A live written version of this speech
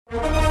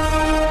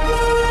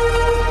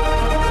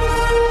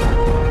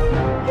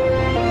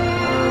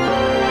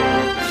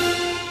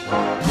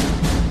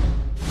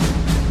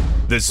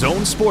The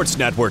Zone Sports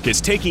Network is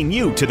taking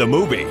you to the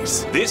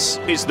movies. This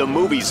is the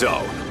Movie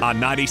Zone on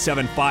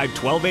 97.5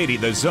 1280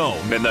 The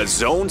Zone and the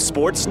Zone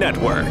Sports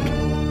Network.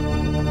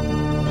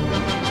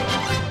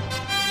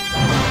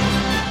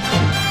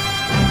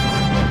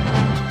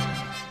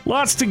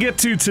 Lots to get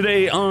to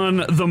today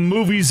on the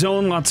Movie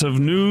Zone. Lots of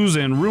news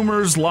and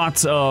rumors,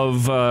 lots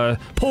of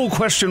poll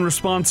question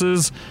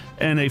responses,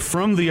 and a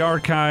From the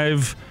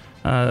Archive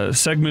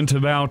segment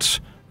about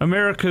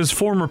America's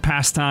former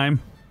pastime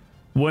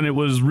when it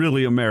was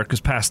really America's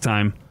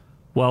pastime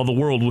while the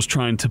world was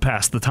trying to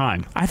pass the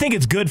time. I think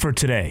it's good for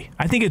today.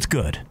 I think it's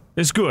good.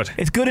 It's good.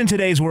 It's good in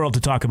today's world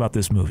to talk about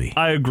this movie.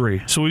 I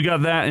agree. So we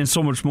got that and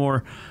so much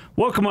more.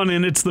 Welcome on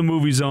in. It's the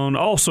Movie Zone.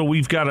 Also,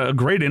 we've got a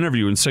great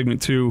interview in segment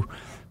 2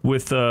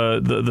 with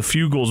the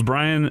Fugals,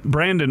 Brandon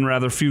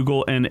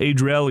Fugal, and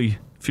Adrielle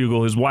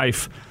Fugal, his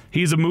wife.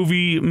 He's a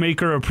movie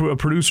maker, a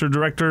producer,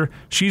 director.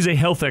 She's a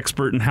health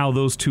expert, and how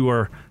those two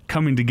are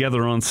coming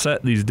together on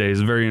set these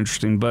days. Very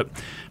interesting. But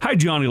hi,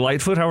 Jonni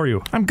Lightfoot. How are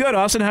you? I'm good,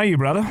 Austin. How are you,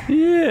 brother?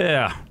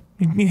 Yeah.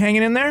 You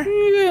hanging in there?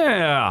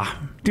 Yeah.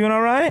 Doing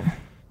all right?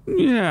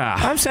 Yeah.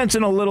 I'm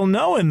sensing a little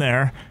no in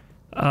there.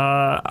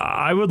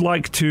 I would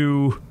like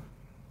to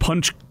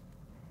punch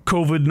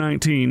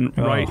COVID-19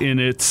 right in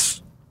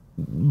its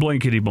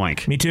blankety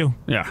blank. Me too.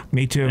 Yeah.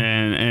 Me too.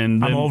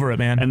 And I'm over it,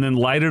 man. And then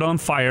light it on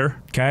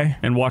fire. Okay.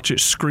 And watch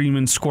it scream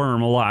and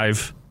squirm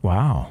alive.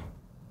 Wow.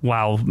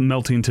 While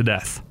melting to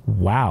death.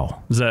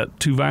 Wow. Is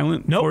that too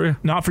violent for you?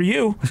 Not for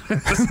you.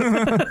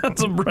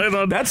 That's right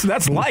on.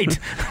 That's light.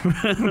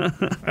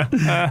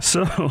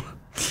 So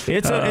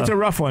it's a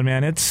rough one,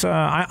 man. It's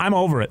I'm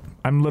over it.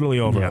 I'm literally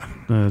over it.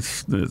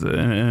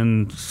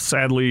 And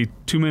sadly,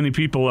 too many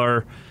people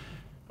are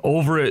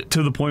over it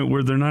to the point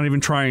where they're not even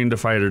trying to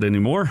fight it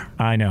anymore.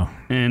 I know.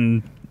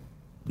 And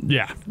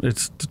yeah,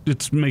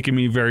 it's making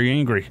me very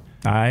angry.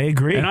 I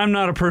agree. And I'm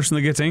not a person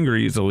that gets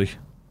angry easily.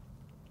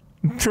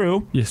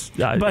 True. Yes,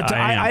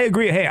 I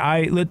agree.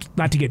 Hey, let's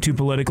not to get too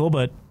political,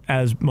 but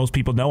as most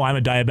people know, I'm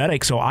a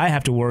diabetic, so I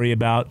have to worry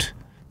about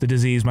the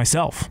disease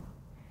myself,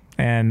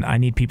 and I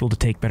need people to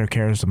take better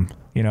care of them,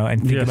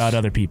 and think about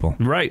other people.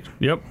 Right.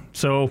 Yep.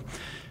 So,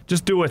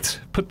 just do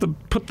it. Put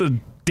the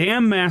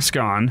damn mask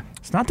on.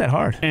 It's not that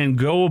hard. And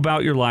go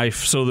about your life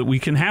so that we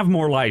can have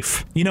more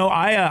life.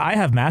 I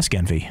have mask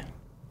envy.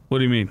 What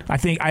do you mean? I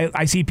think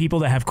I see people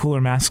that have cooler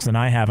masks than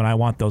I have, and I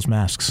want those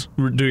masks.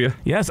 Do you?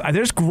 Yes,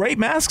 there's great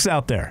masks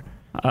out there.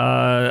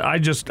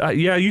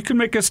 You can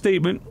make a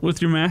statement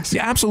with your mask.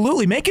 Yeah,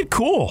 absolutely. Make it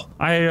cool.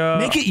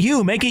 Make it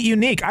you. Make it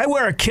unique. I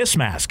wear a Kiss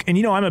mask, and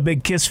I'm a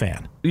big Kiss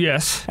fan.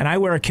 Yes. And I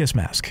wear a Kiss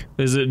mask.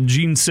 Is it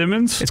Gene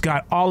Simmons? It's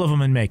got all of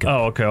them in makeup.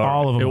 Oh, okay.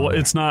 All of them.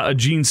 It's not a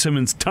Gene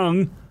Simmons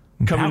tongue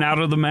coming out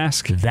of the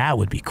mask. That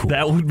would be cool.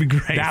 That would be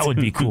great. That would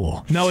be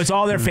cool. No, it's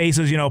all their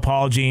faces,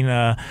 Paul, Gene,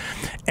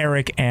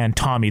 Eric, and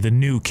Tommy, the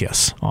new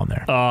Kiss on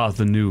there.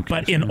 The new Kiss.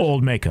 But in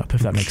old makeup, if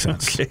that makes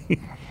sense.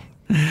 Okay.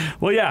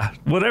 Well, yeah,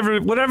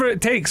 whatever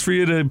it takes for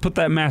you to put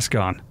that mask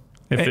on.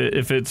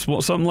 If it's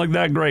something like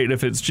that, great.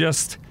 If it's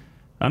just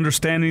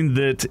understanding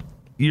that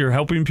you're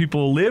helping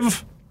people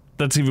live,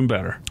 that's even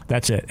better.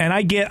 That's it. And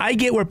I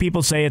get where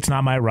people say it's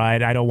not my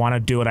right. I don't want to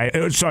do it.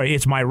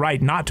 It's my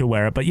right not to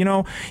wear it. But, you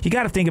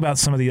got to think about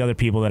some of the other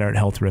people that are at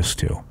health risk,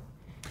 too.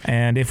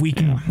 And if we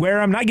can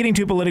wear them, not getting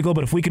too political,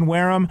 but if we can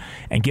wear them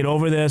and get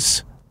over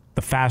this,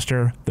 the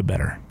faster, the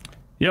better.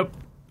 Yep.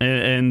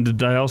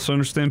 And I also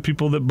understand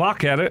people that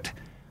balk at it.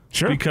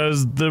 Sure.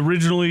 Because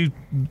originally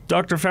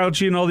Dr.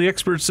 Fauci and all the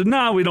experts said,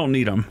 no, we don't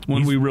need them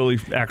when we really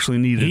actually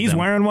needed them. He's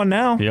wearing one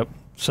now. Yep.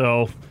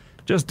 So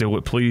just do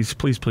it, please.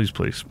 Please, please,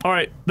 please. All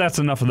right, that's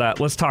enough of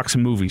that. Let's talk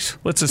some movies.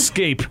 Let's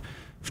escape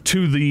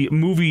to the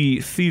movie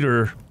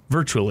theater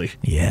virtually.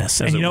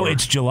 Yes. And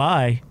it's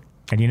July.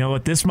 And you know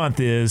what this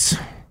month is?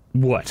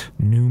 What?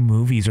 New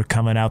movies are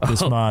coming out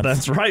this month.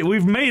 That's right.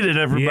 We've made it,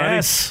 everybody.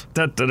 Yes.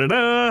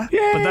 Da-da-da-da.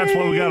 But that's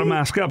why we got to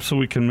mask up so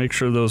we can make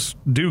sure those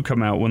do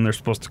come out when they're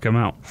supposed to come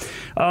out.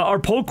 Our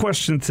poll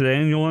question today,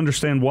 and you'll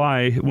understand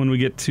why when we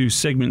get to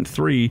segment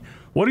 3,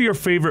 what are your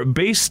favorite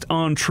based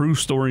on true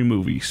story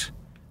movies?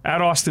 At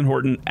Austin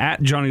Horton,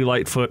 at Jonni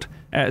Lightfoot,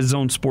 at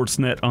Zone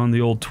Sportsnet on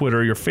the old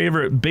Twitter. Your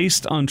favorite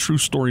based on true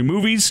story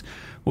movies.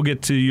 We'll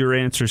get to your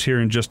answers here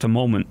in just a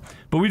moment.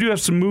 But we do have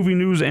some movie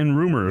news and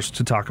rumors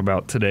to talk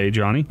about today,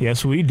 Jonni.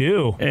 Yes, we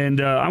do.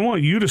 And I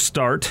want you to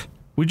start.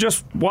 We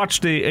just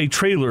watched a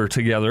trailer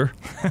together,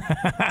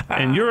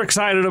 and you're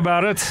excited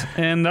about it,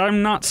 and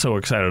I'm not so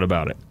excited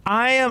about it.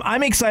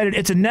 I'm excited.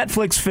 It's a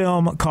Netflix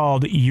film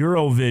called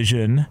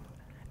Eurovision,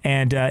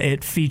 and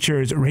it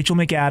features Rachel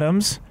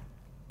McAdams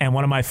and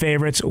one of my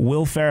favorites,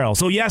 Will Ferrell.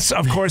 So yes,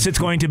 of course, it's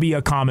going to be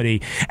a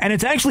comedy. And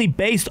it's actually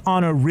based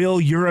on a real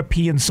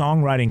European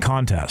songwriting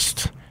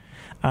contest.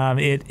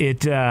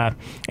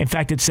 In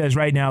fact, it says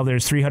right now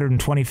there's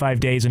 325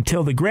 days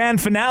until the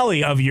grand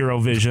finale of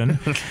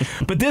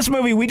Eurovision. But this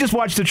movie, we just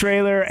watched the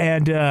trailer,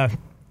 and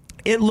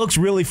it looks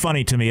really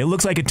funny to me. It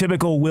looks like a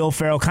typical Will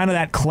Ferrell, kind of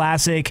that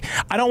classic,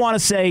 I don't want to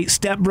say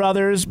Step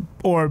Brothers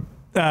or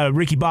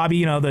Ricky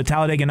Bobby, the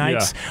Talladega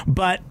Nights,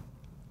 but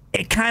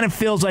It kind of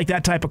feels like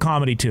that type of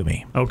comedy to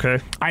me. Okay.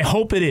 I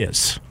hope it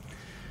is.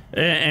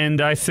 And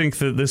I think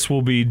that this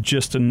will be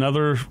just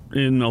another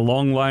in a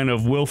long line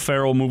of Will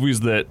Ferrell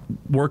movies that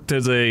worked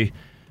as a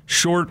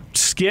short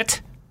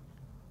skit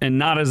and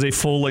not as a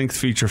full-length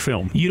feature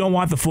film. You don't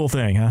want the full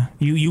thing, huh?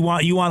 You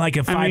want like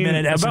a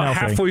 5-minute SNL about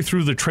thing. halfway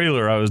through the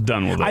trailer, I was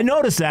done with it. I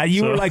noticed that.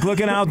 You were like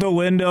looking out the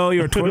window,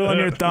 you were twiddling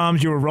your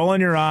thumbs, you were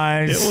rolling your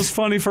eyes. It was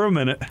funny for a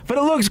minute. But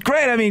it looks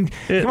great. I mean,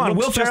 come on,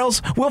 Will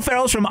Ferrell's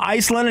from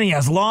Iceland, and he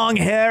has long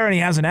hair, and he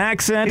has an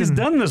accent. He's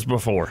done this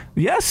before.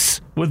 Yes.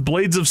 With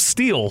Blades of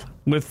Steel,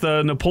 with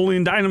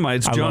Napoleon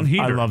Dynamite's John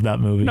Heater. I love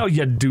that movie. No,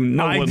 you do.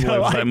 No one loves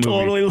that movie. I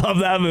totally love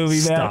that movie,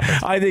 man. Stop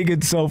it. I think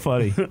it's so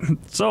funny.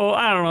 So,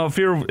 I don't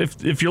know,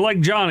 if you're like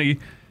Johnny,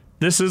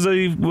 this is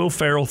a Will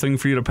Ferrell thing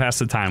for you to pass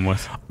the time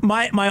with.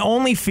 My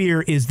only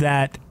fear is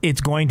that it's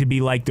going to be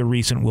like the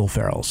recent Will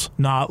Ferrells,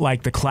 not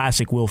like the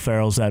classic Will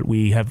Ferrells that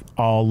we have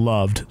all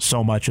loved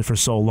so much for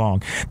so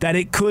long. That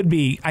it could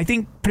be, I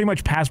think pretty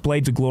much past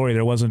Blades of Glory,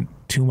 there wasn't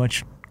too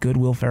much good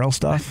Will Ferrell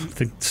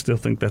stuff. I still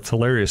think that's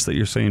hilarious that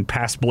you're saying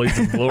past Blades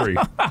of Glory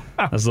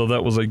as though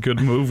that was a good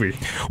movie.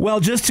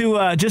 Well, just to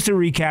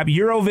recap,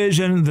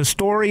 Eurovision, the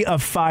story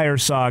of Fire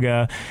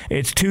Saga.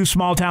 It's two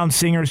small-town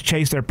singers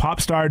chase their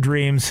pop star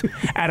dreams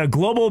at a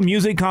global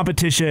music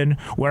competition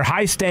where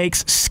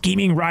high-stakes,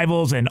 scheming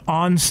rivals, and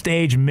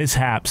on-stage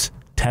mishaps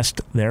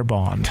test their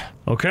bond.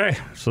 Okay,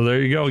 so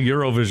there you go.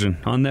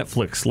 Eurovision on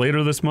Netflix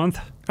later this month.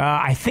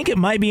 I think it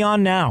might be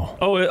on now.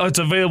 Oh, it's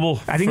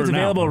available. I think it's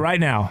available right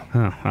now.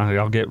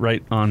 I'll get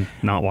right on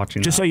not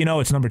watching. Just so you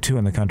know, it's number 2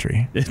 in the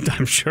country.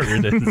 I'm sure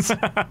it is.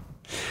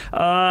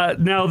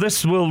 Now,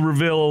 this will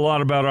reveal a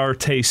lot about our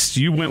tastes.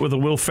 You went with a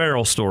Will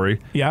Ferrell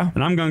story. Yeah.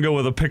 And I'm going to go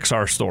with a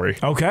Pixar story.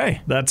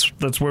 Okay. That's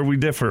where we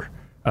differ.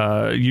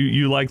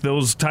 You like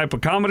those type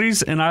of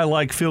comedies, and I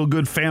like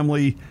feel-good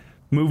family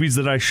movies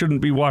that I shouldn't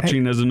be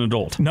watching as an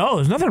adult. No,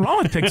 there's nothing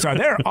wrong with Pixar.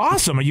 They're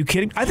awesome. Are you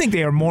kidding? I think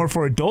they are more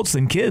for adults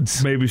than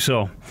kids. Maybe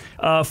so.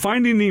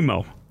 Finding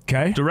Nemo.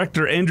 Okay.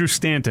 Director Andrew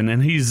Stanton,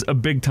 and he's a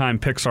big-time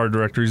Pixar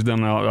director. He's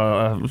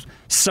done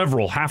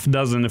several, half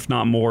dozen, if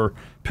not more,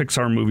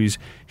 Pixar movies.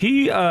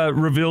 He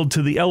revealed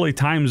to the LA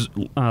Times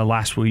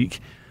last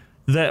week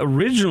that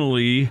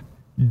originally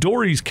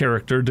Dory's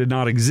character did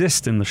not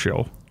exist in the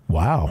show.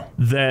 Wow.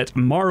 That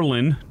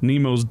Marlin,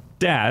 Nemo's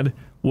dad,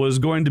 was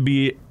going to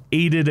be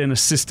aided and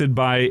assisted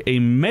by a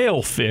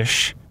male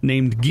fish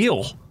named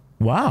Gil.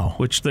 Wow.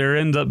 Which there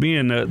ends up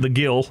being the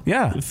Gil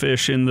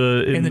fish in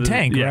the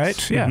tank, yes.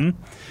 right? Yeah.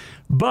 Mm-hmm.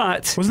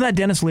 But wasn't that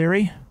Dennis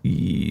Leary?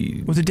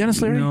 Was it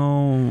Dennis Leary?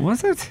 No,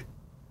 was it?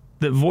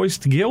 That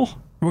voiced Gil?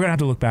 We're going to have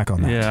to look back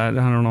on that. Yeah, I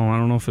don't know. I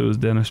don't know if it was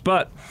Dennis.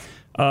 But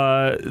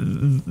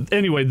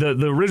anyway,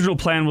 the original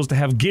plan was to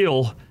have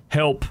Gil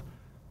help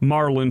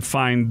Marlin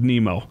find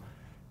Nemo.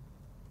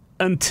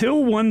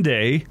 Until one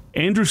day,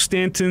 Andrew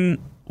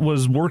Stanton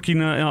was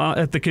working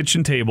at the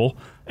kitchen table,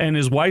 and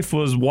his wife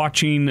was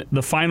watching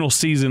the final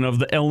season of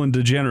the Ellen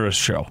DeGeneres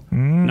show.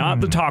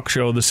 Not the talk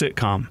show, the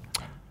sitcom.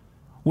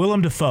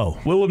 Willem Dafoe.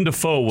 Willem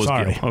Dafoe was Gil.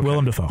 Okay.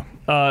 Willem Dafoe.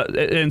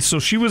 And so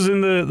she was in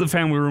the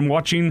family room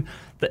watching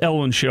the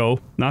Ellen show,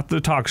 not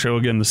the talk show,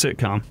 again, the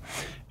sitcom.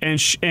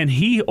 And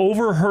he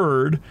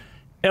overheard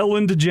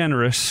Ellen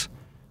DeGeneres,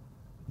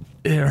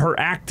 her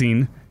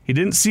acting. He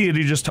didn't see it,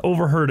 he just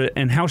overheard it,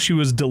 and how she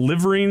was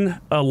delivering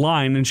a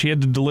line, and she had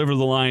to deliver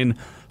the line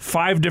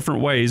 5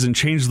 different ways and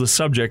change the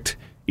subject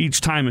each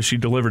time as she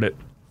delivered it.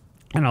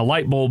 And a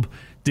light bulb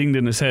dinged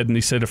in his head, and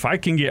he said, if I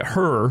can get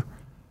her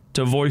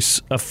to voice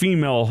a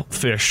female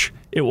fish,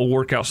 it will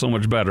work out so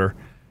much better.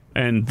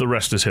 And the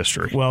rest is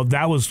history. Well,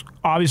 that was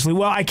obviously,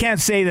 I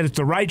can't say that it's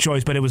the right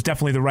choice, but it was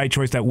definitely the right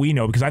choice that we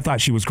know, because I thought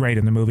she was great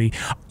in the movie.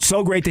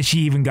 So great that she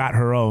even got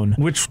her own.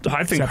 Which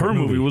I think her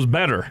movie was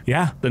better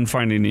than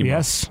Finding Nemo.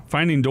 Yes.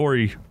 Finding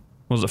Dory.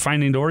 Was it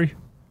Finding Dory?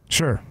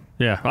 Sure.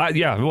 Yeah,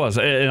 it was.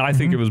 And I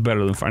think it was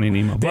better than Finding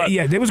Nemo. But,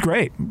 it was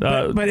great.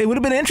 But it would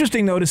have been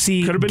interesting, though, to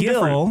see Gil.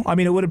 Different. I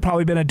mean, it would have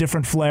probably been a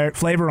different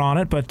flavor on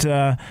it, but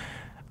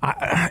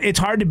it's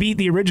hard to beat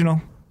the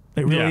original.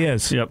 It really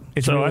is. Yep.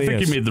 So really I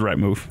think you made the right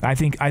move. I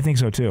think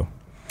so too.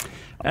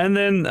 And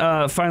then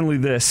finally,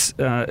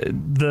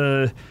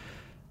 the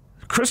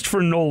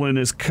Christopher Nolan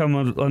has come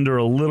under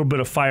a little bit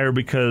of fire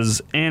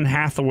because Anne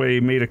Hathaway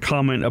made a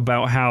comment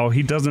about how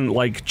he doesn't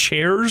like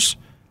chairs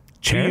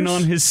being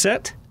on his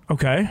set.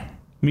 Okay.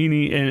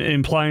 Meaning,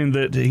 implying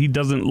that he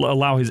doesn't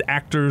allow his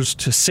actors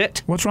to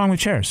sit. What's wrong with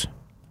chairs?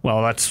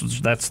 Well, that's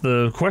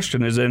the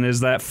question.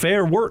 Is that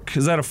fair work?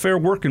 Is that a fair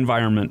work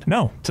environment?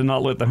 No. To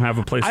not let them have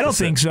a place to sit? I don't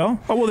think so.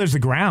 Oh, well, there's the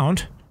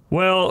ground.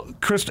 Well,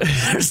 there's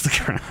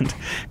the ground.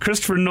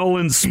 Christopher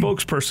Nolan's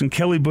spokesperson,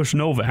 Kelly Bush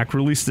Novak,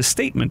 released a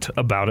statement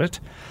about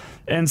it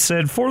and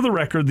said, for the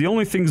record, the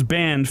only things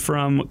banned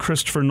from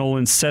Christopher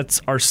Nolan's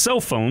sets are cell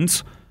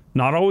phones,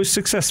 not always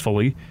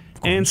successfully,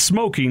 and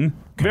smoking,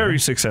 very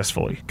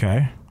successfully.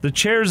 Okay. The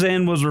chairs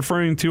Anne was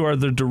referring to are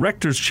the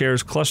director's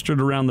chairs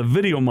clustered around the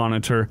video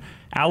monitor,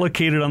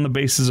 allocated on the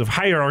basis of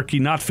hierarchy,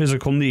 not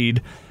physical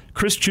need.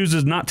 Chris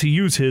chooses not to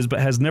use his, but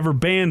has never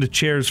banned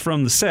chairs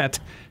from the set.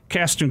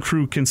 cast and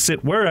crew can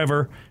sit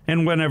wherever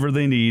and whenever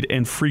they need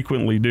and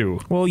frequently do.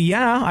 Well,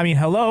 yeah. I mean,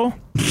 hello.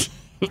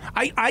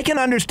 I can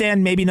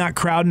understand maybe not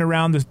crowding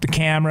around the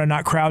camera,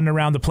 not crowding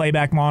around the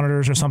playback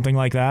monitors or something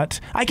like that.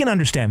 I can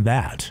understand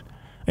that.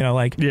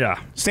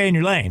 Stay in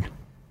your lane.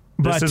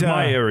 This is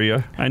my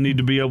area. I need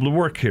to be able to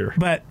work here.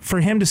 But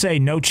for him to say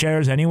no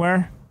chairs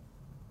anywhere,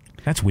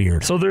 that's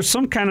weird. So there's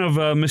some kind of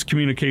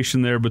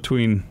miscommunication there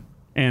between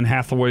Anne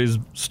Hathaway's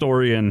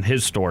story and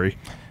his story.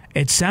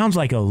 It sounds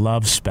like a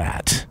love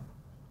spat.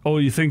 Oh,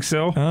 you think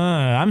so?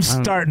 I'm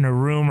starting a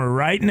rumor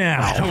right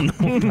now. I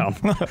don't know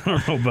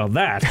about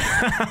that.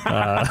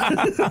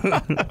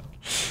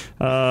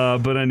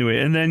 But anyway,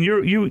 and then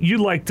you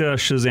liked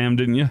Shazam,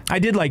 didn't you? I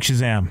did like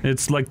Shazam.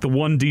 It's like the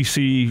one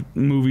DC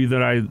movie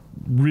that I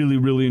really,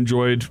 really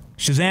enjoyed.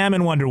 Shazam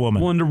and Wonder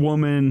Woman. Wonder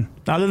Woman.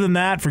 Other than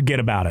that, forget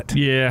about it.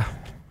 Yeah.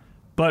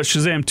 But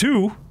Shazam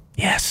 2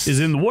 is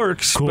in the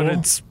works, but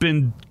it's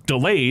been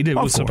delayed. It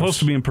was supposed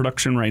to be in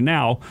production right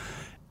now.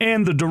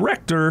 And the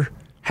director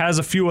has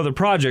a few other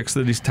projects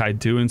that he's tied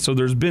to, and so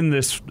there's been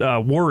this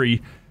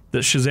worry that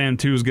Shazam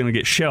 2 is going to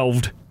get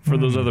shelved for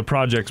those other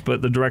projects,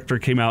 but the director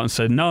came out and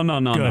said, no.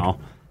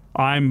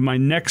 My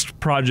next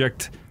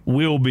project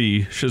will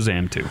be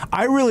Shazam 2.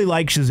 I really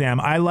like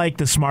Shazam. I like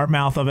the smart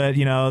mouth of it,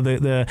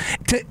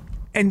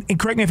 and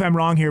correct me if I'm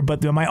wrong here,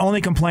 but my only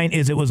complaint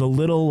is it was a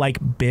little like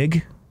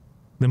Big.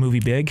 The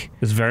movie Big.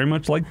 It's very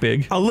much like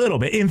Big. A little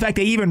bit. In fact,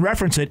 they even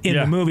reference it in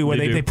the movie where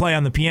they play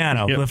on the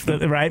piano,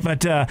 right?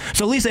 But so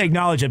at least they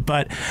acknowledge it.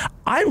 But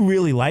I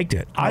really liked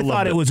it. I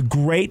thought it was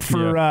great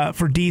for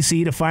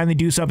DC to finally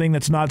do something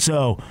that's not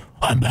so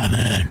I'm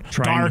Batman,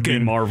 dark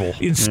and Marvel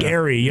and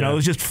scary. It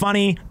was just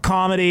funny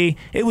comedy.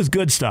 It was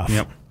good stuff.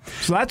 Yep.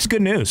 So that's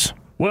good news.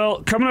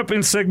 Well, coming up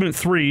in segment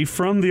 3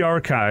 from the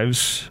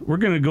archives, we're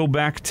going to go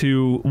back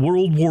to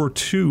World War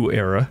II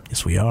era.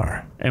 Yes, we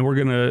are. And we're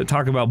going to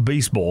talk about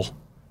baseball.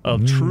 A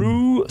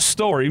true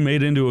story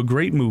made into a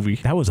great movie.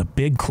 That was a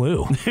big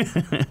clue.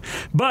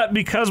 But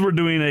because we're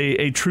doing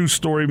a true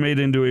story made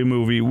into a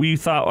movie, we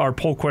thought our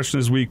poll question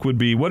this week would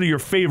be, what are your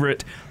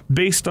favorite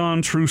based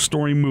on true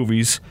story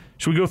movies?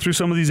 Should we go through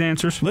some of these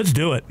answers? Let's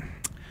do it.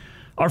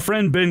 Our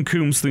friend Ben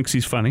Coombs thinks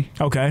he's funny.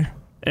 Okay.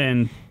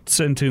 And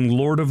sent in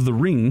Lord of the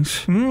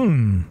Rings.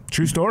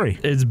 True story.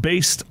 It's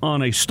based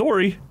on a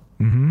story.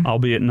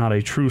 Albeit not a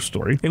true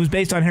story. It was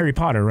based on Harry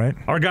Potter, right?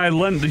 Harry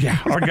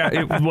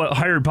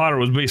Potter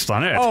was based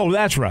on it. Oh,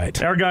 that's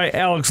right. Our guy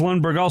Alex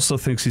Lundberg also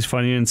thinks he's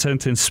funny and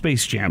sent in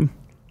Space Jam.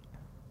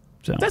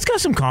 So that's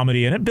got some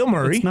comedy in it. Bill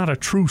Murray. It's not a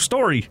true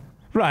story.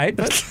 Right,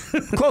 but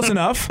close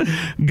enough.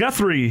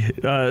 Guthrie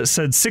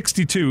said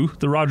 62,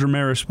 the Roger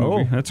Maris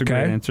movie. That's a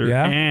great answer.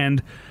 Yeah.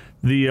 And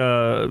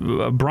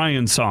the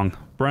Brian song.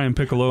 Brian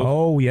Piccolo.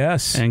 Oh,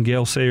 yes. And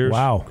Gale Sayers.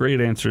 Wow.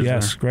 Great answers.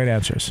 Yes, there. great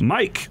answers.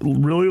 Mike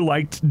really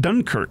liked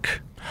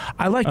Dunkirk.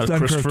 I liked Dunkirk,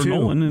 Christopher too.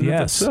 Nolan in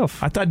yes.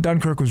 itself. I thought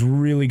Dunkirk was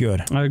really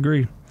good. I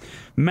agree.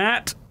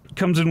 Matt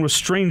comes in with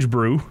Strange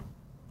Brew.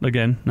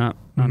 Again, not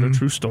a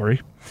true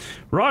story.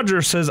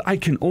 Roger says, I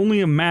can only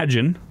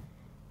imagine.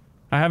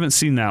 I haven't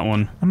seen that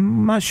one.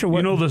 I'm not sure what.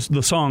 You know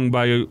the song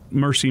by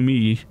Mercy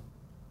Me?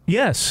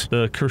 Yes.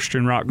 The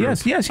Christian rock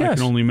group. Yes. I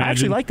can only imagine. I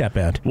actually like that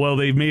band. Well,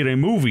 they've made a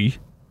movie.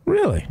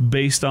 Really?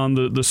 Based on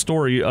the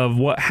story of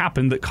what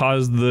happened that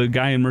caused the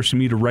guy in Mercy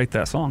Me to write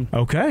that song.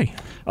 Okay.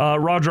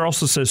 Roger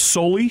also says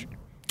Sully.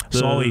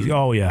 Sully.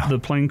 Oh, yeah. The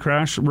plane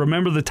crash.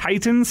 Remember the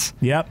Titans?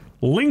 Yep.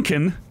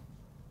 Lincoln.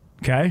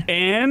 Okay.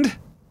 And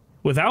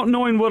without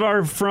knowing what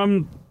our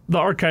From the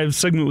Archives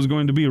segment was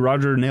going to be,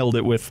 Roger nailed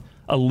it with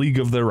A League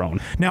of Their Own.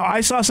 Now,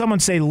 I saw someone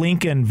say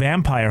Lincoln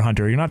Vampire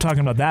Hunter. You're not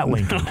talking about that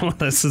Lincoln. No,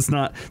 this is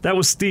not. That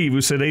was Steve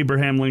who said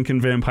Abraham Lincoln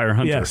Vampire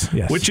Hunter.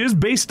 Yes. Which is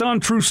based on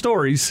true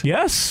stories.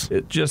 Yes.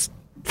 It just...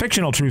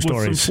 Fictional true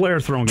stories. With some flair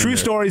thrown in True there.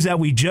 Stories that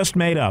we just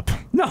made up.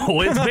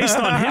 No, it's based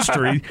on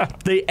history.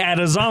 They add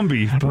a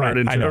zombie part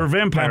into it, or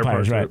vampire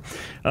part.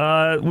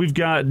 Right. We've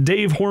got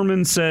Dave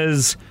Horman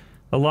says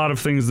a lot of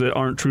things that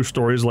aren't true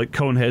stories, like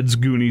Coneheads,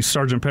 Goonies,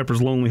 Sgt.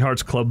 Pepper's Lonely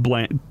Hearts Club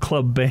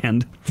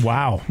Band.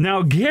 Wow.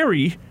 Now,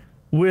 Gary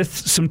with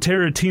some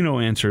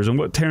Tarantino answers. And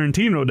what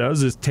Tarantino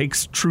does is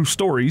takes true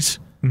stories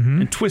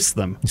and twists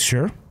them.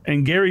 Sure.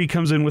 And Gary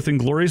comes in with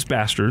Inglourious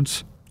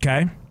Bastards.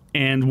 Okay.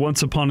 And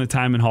Once Upon a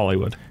Time in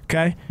Hollywood.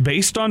 Okay.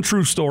 Based on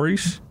true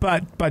stories.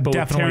 But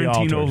definitely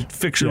Tarantino altered.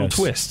 fictional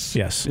twists.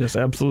 Yes. Yes,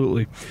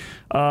 absolutely.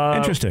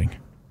 Interesting.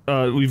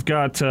 We've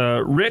got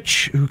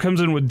Rich, who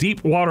comes in with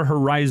Deepwater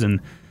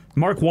Horizon.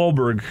 Mark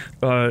Wahlberg,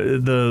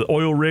 the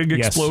oil rig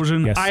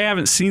explosion. Yes. I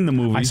haven't seen the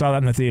movie. I saw that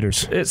in the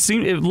theaters.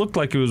 It looked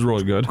like it was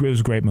really good. It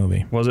was a great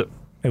movie. Was it?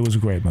 It was a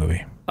great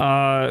movie.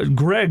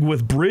 Greg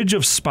with Bridge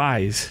of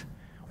Spies.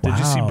 Did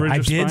you see Bridge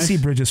of Spies? I did see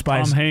Bridge of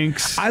Spies. Tom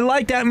Hanks. I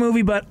liked that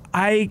movie, but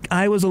I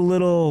was a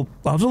little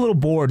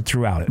bored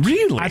throughout it.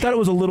 Really? I thought it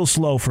was a little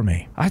slow for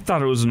me. I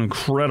thought it was an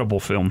incredible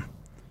film.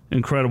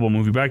 Incredible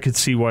movie, but I could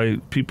see why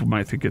people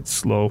might think it's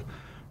slow.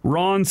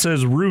 Ron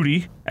says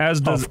Rudy,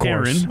 as does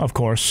Aaron. Of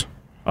course.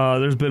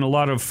 There's been a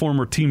lot of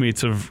former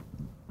teammates of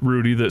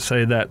Rudy that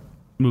say that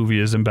movie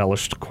is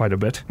embellished quite a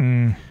bit.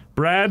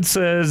 Brad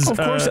says...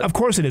 Of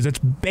course it is. It's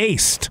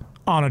based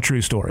on a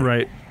true story.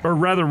 Right. Or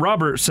rather,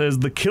 Robert says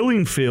The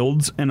Killing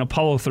Fields and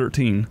Apollo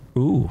 13.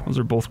 Ooh. Those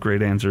are both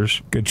great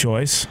answers. Good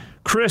choice.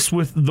 Chris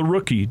with The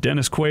Rookie,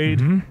 Dennis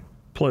Quaid,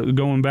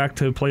 going back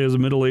to play as a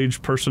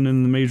middle-aged person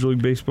in the Major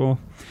League Baseball.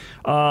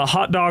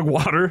 Hot Dog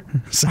Water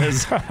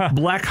says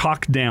Black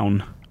Hawk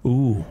Down.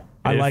 Ooh,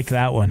 I like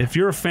that one. If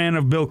you're a fan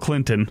of Bill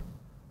Clinton,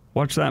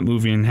 watch that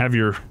movie and have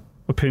your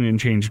opinion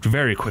changed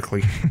very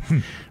quickly.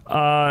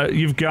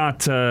 You've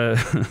got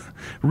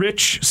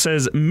Rich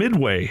says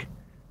Midway.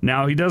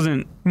 Now, he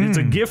doesn't... It's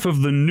a gif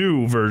of the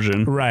new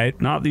version. Right.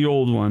 Not the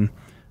old one.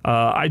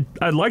 I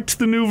liked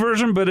the new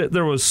version, but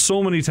there was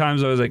so many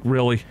times I was like,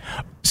 really?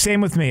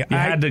 Same with me. I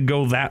had to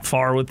go that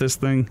far with this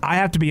thing? I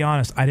have to be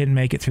honest. I didn't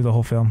make it through the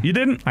whole film. You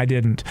didn't? I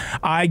didn't.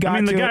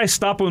 The guy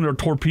stopped under a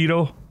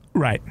torpedo.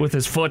 Right. With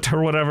his foot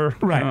or whatever.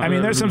 Right. I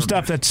mean, there's some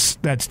stuff that's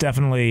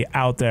definitely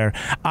out there.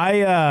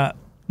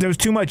 There was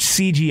too much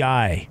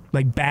CGI,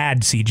 like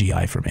bad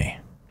CGI for me.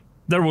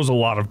 There was a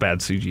lot of bad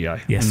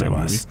CGI. Yes, there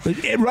was.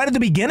 Right at the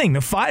beginning,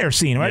 the fire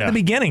scene, at the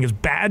beginning is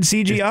bad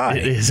CGI.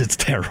 It is. It's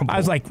terrible. I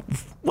was like,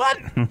 what?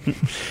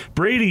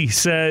 Brady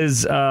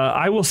says,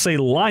 I will say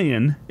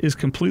Lion is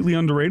completely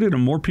underrated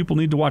and more people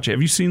need to watch it.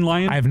 Have you seen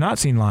Lion? I have not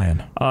seen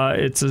Lion.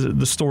 It's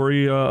the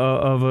story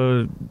of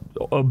a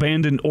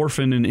abandoned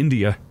orphan in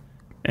India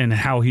and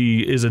how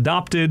he is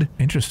adopted.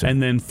 Interesting.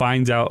 And then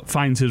finds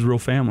his real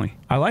family.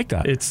 I like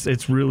that.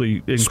 It's really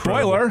incredible.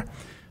 Spoiler.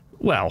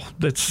 Well,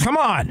 come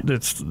on.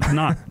 That's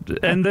not.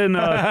 And then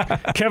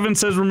Kevin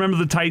says, "Remember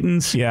the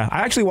Titans." Yeah,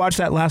 I actually watched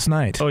that last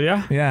night. Oh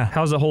yeah, yeah.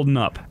 How's it holding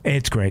up?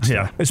 It's great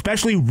stuff. Yeah,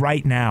 especially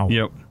right now.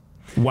 Yep.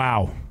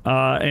 Wow.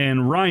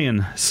 And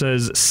Ryan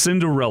says,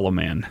 "Cinderella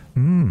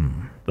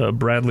Man." The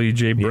Bradley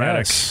J.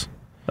 Braddock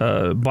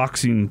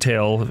boxing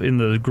tale in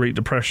the Great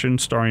Depression,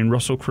 starring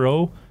Russell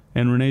Crowe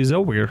and Renee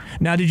Zellweger.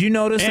 Now, did you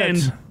notice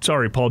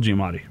Paul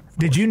Giamatti.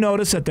 Did you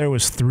notice that there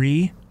was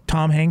 3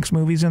 Tom Hanks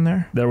movies in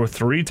there? There were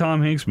 3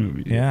 Tom Hanks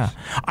movies. Yeah.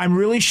 I'm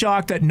really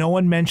shocked that no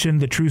one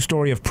mentioned the true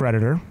story of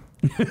Predator.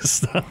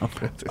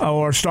 Stop it.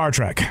 Or Star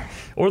Trek.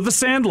 Or The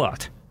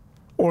Sandlot.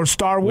 Or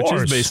Star Wars.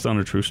 Which is based on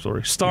a true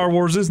story. Star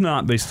Wars is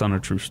not based on a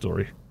true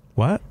story.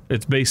 What?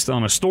 It's based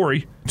on a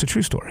story. It's a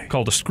true story.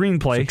 Called a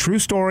screenplay. It's a true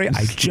story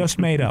I just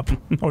made up.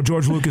 Or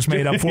George Lucas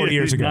made up 40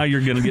 years ago. Now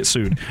you're going to get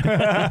sued.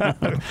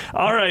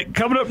 All right,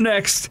 coming up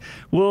next,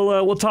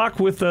 we'll talk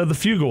with the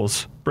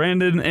Fugals,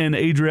 Brandon and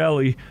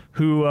Adrielle,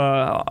 who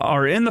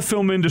are in the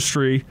film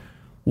industry.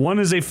 One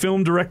is a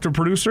film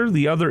director-producer.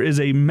 The other is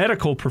a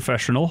medical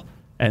professional,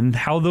 and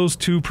how those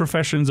two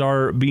professions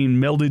are being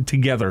melded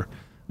together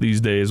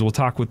these days. We'll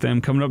talk with them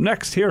coming up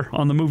next here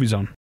on the Movie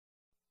Zone.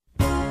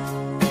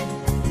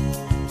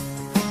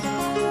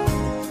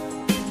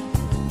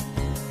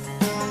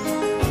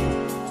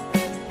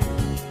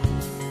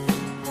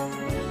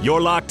 You're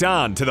locked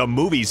on to the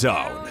Movie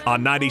Zone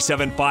on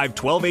 97.5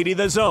 1280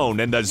 The Zone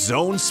and the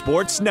Zone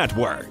Sports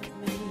Network.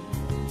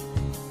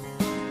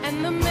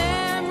 And the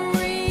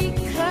memory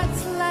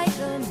cuts like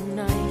a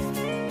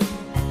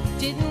knife.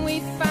 Didn't we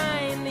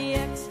find the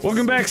ecstasy?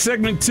 Welcome back,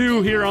 segment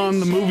 2 here on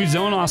the Movie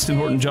Zone. Austin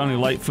Horton, Jonni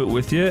Lightfoot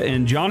with you.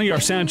 And Jonni, our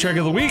soundtrack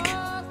of the week.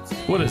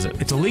 What is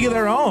it? It's A League of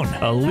Their Own.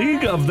 A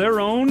League of Their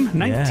Own,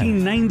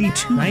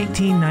 1992.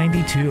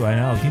 1992, I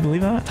know. Can you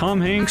believe that? Tom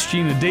Hanks,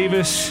 Gina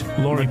Davis,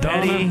 Laura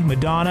Petty,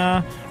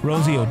 Madonna,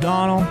 Rosie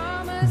O'Donnell,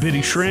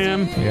 Biddy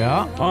Schramm.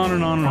 Yeah. On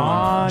and on and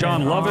on.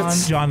 John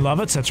Lovitz. John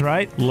Lovitz, that's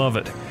right. Love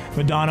it.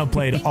 Madonna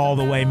played All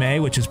the Way May,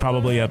 which is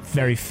probably a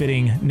very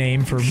fitting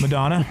name for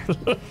Madonna.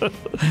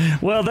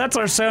 Well, that's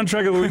our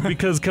soundtrack of the week,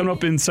 because coming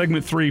up in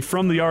segment 3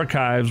 from the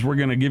archives, we're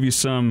going to give you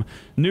some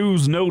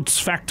news,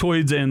 notes,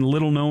 factoids, and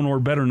little known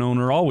or better known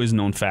or always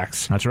known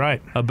facts. That's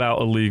right.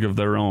 About A League of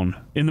Their Own.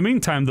 In the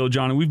meantime, though,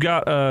 Johnny, we've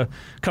got a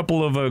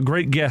couple of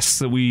great guests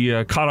that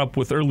we caught up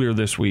with earlier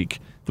this week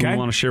that we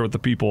want to share with the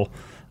people.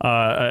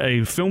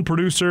 A film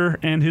producer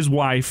and his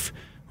wife,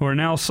 who are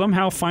now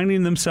somehow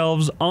finding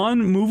themselves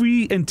on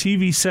movie and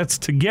TV sets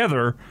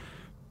together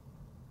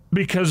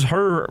because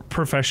her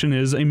profession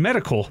is a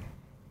medical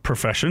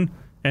profession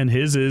and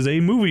his is a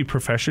movie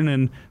profession.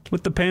 And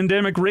with the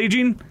pandemic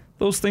raging,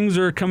 those things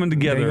are coming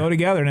together. They go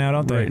together now,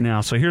 don't they? Right now.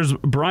 So here's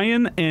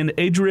Brian and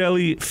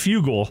Adrielle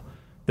Fugal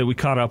that we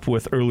caught up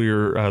with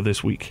earlier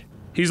this week.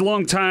 He's a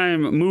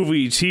longtime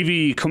movie,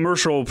 TV,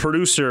 commercial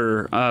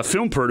producer,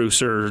 film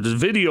producer,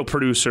 video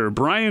producer.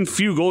 Brian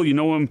Fugal, you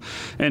know him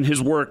and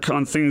his work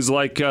on things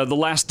like The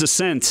Last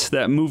Descent,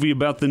 that movie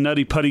about the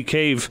Nutty Putty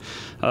Cave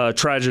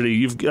tragedy.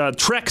 You've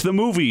Trek the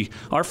movie.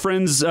 Our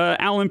friends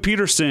Alan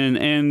Peterson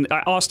and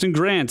Austin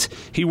Grant,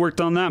 he worked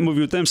on that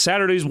movie with them.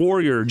 Saturday's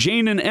Warrior.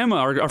 Jane and Emma,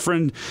 our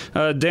friend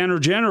Danner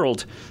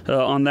Generald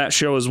on that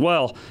show as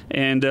well.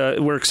 And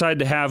we're excited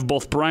to have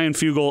both Brian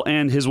Fugal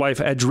and his wife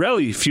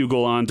Adrielle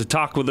Fugal on to talk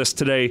talk with us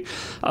today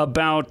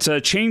about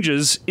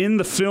changes in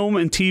the film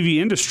and TV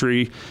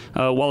industry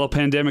while a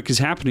pandemic is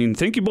happening.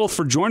 Thank you both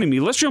for joining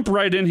me. Let's jump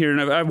right in here.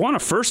 And I want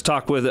to first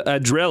talk with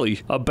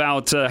Adrielle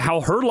about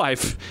how her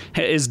life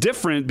is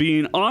different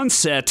being on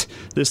set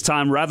this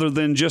time rather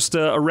than just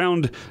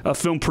around a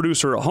film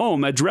producer at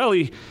home.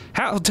 Adrielle,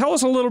 tell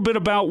us a little bit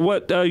about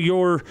what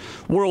your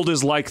world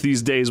is like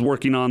these days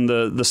working on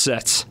the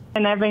sets. I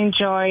never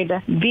enjoyed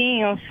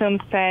being on film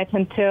set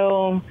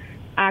until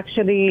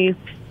actually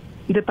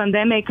the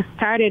pandemic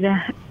started,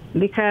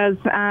 because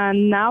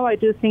now I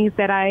do things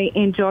that I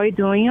enjoy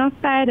doing on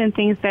set and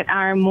things that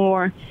are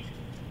more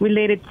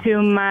related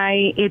to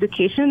my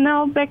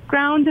educational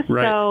background.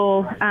 Right.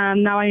 So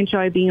now I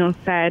enjoy being on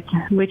set,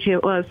 which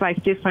it was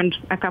like different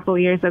a couple of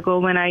years ago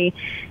when I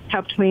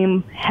helped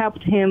him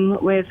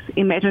with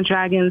Imagine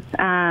Dragons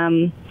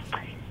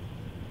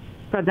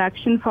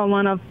production for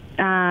one of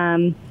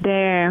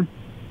their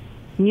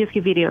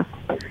music videos.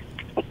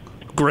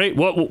 Great.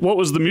 What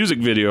was the music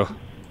video?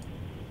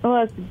 It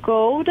was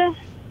Gold.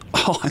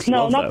 Oh,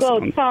 not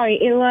Gold. Song.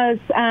 Sorry, it was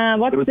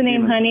what's the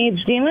name, honey?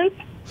 Demons.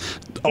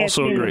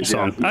 Also yes, a great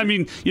song. I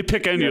mean, you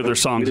pick any of their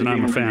songs, and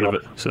I'm a fan of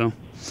it. So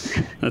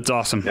that's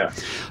awesome. Yeah.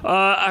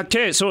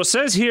 Okay, so it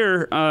says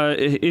here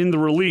in the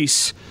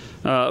release,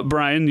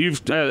 Brian,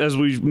 as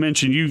we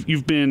mentioned,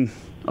 you've been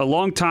a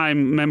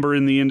long-time member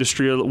in the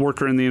industry, a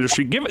worker in the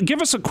industry.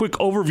 Give us a quick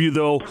overview,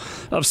 though,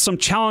 of some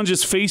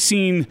challenges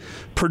facing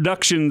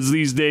productions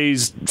these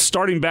days,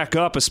 starting back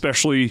up,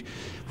 especially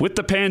with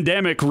the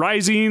pandemic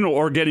rising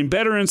or getting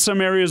better in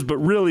some areas, but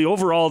really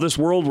overall, this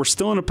world, we're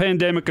still in a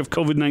pandemic of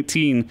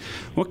COVID-19.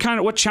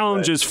 What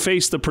challenges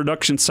face the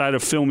production side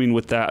of filming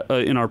with that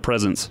in our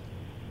presence?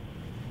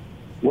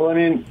 Well, I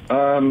mean,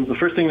 the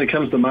first thing that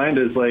comes to mind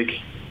is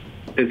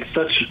it's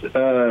such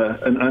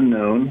an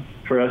unknown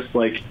for us,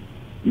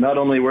 not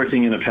only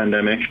working in a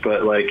pandemic,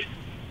 but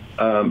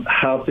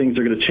how things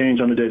are going to change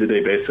on a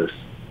day-to-day basis.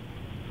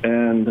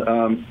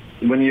 And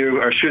when you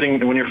are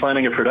shooting, when you're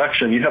planning a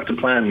production, you have to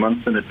plan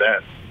months in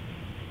advance.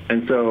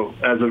 And so,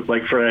 as of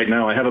for right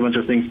now, I have a bunch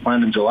of things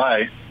planned in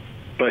July,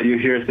 but you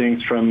hear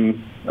things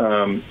from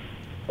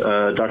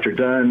Dr.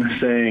 Dunn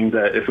saying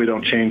that if we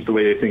don't change the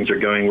way things are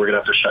going, we're going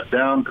to have to shut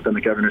down. But then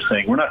the governor's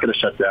saying we're not going to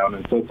shut down.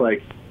 And so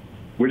it's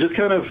we're just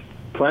kind of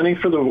planning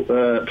for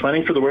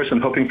the worst and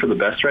hoping for the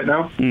best right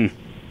now. And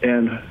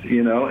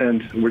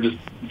and we're just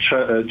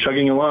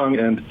chugging along.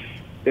 And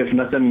if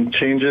nothing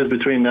changes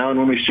between now and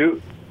when we shoot,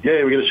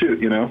 yay, we got to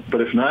shoot. But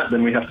if not,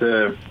 then we have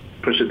to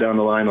push it down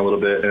the line a little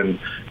bit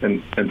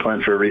and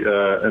plan for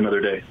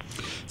another day.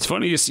 It's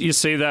funny you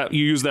say that,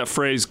 you use that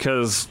phrase,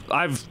 because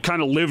I've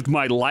kind of lived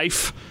my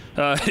life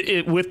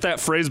with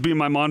that phrase being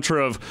my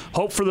mantra of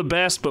hope for the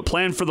best but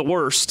plan for the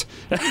worst.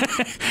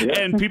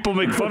 And people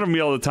make fun of me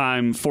all the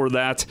time for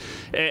that,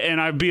 and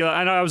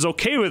I was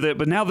okay with it.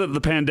 But now that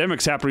the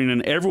pandemic's happening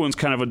and everyone's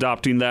kind of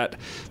adopting that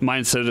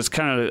mindset, it's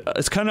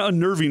kind of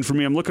unnerving for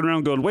me. I'm looking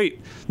around going,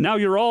 wait, now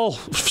you're all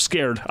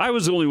scared. I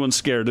was the only one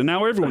scared, and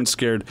now everyone's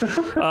scared.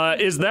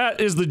 Is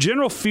the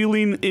general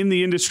feeling in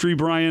the industry,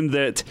 Brian,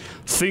 that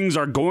things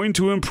are going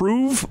to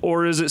improve,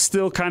 or is it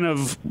still kind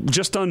of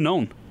just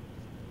unknown?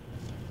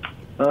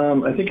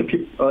 I think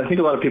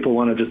a lot of people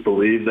want to just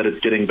believe that it's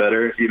getting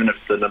better, even if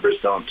the numbers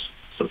don't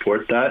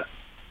support that.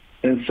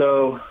 And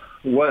so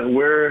what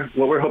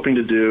we're hoping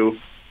to do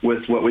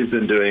with what we've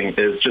been doing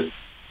is just,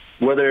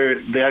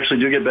 whether they actually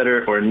do get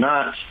better or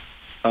not,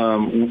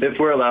 if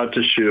we're allowed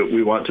to shoot,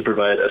 we want to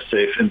provide a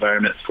safe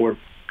environment for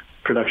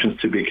productions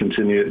to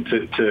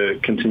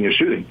continue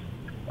shooting,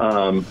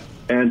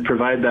 and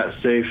provide that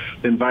safe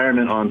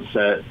environment on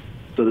set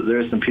so that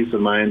there is some peace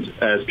of mind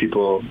as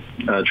people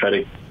try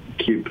to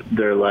keep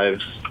their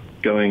lives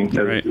going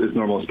as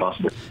normal as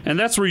possible. And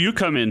that's where you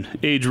come in,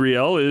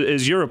 Adrielle,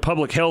 is you're a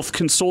public health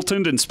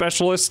consultant and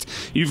specialist.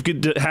 You've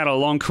had a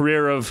long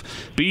career of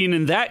being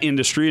in that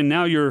industry, and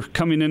now you're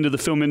coming into the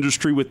film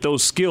industry with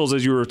those skills,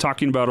 as you were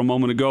talking about a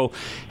moment ago.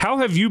 How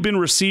have you been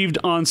received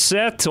on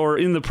set or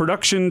in the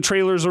production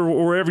trailers or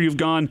wherever you've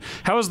gone?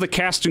 How has the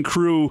cast and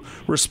crew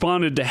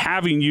responded to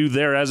having you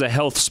there as a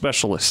health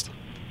specialist?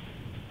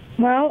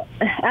 Well,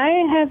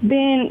 I have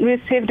been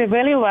received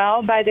really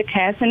well by the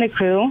cast and the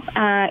crew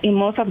in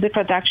most of the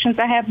productions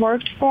I have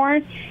worked for.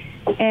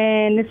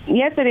 And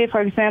yesterday,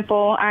 for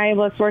example, I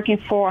was working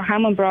for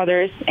Harmon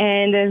Brothers,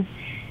 and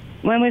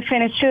when we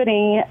finished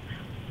shooting,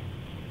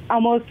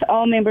 almost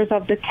all members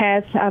of the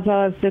cast as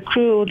well as the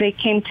crew, they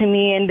came to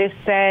me and they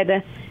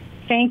said,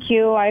 thank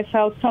you, I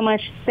felt so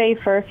much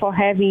safer for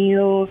having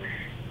you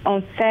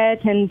on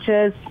set and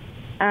just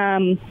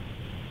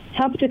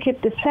help to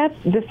keep the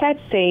set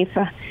safe.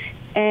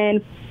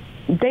 And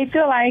they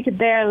feel like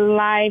their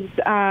lives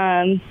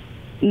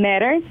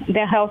matter,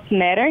 their health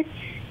matter,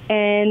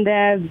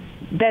 and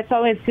that's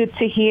always good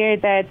to hear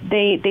that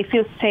they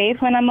feel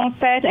safe when I'm on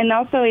set. And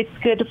also it's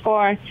good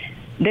for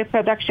the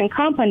production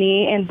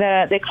company and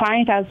the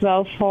client as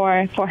well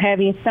for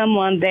having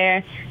someone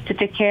there to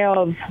take care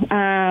of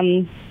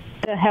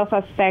the health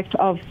aspect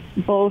of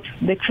both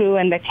the crew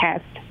and the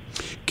cast.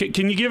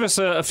 Can you give us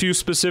a few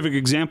specific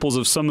examples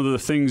of some of the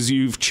things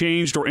you've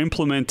changed or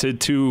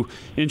implemented to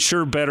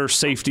ensure better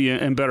safety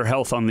and better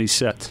health on these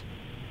sets?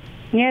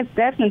 Yes,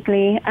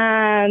 definitely.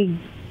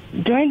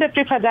 During the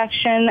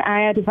pre-production,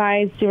 I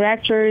advise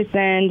directors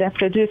and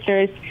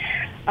producers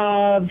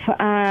of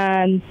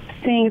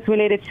things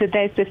related to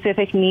their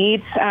specific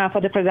needs for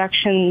the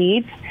production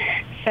needs,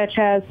 such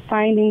as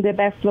finding the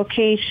best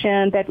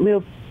location that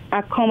will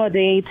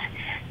accommodate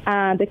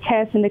the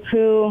cast and the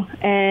crew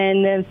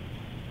and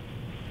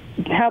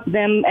help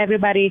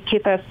everybody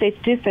keep a safe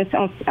distance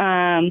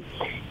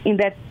in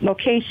that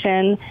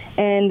location.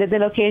 And the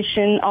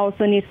location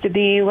also needs to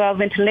be well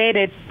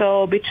ventilated,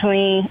 so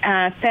between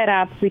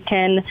setups we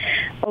can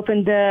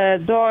open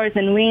the doors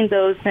and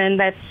windows and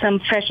let some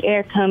fresh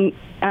air come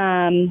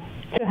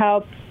to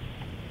help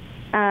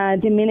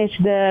diminish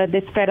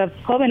the spread of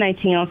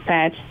COVID-19 on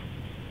set.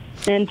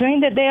 And during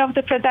the day of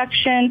the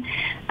production,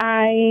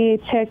 I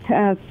check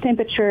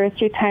temperature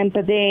 3 times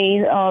a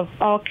day of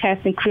all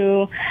cast and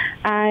crew.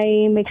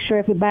 I make sure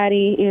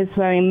everybody is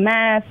wearing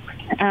masks.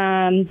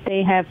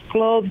 They have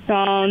gloves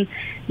on.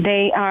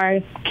 They are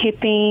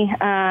keeping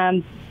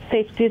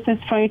safe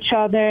distance from each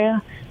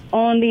other.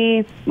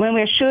 Only when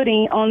we're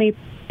shooting, only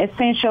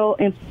essential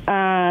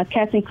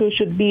cast and crew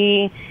should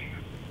be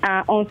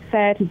on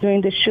set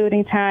during the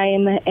shooting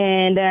time.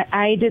 And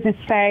I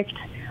disinfect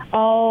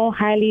all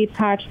highly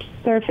touched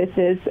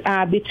surfaces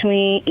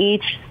between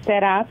each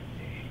setup.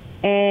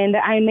 And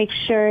I make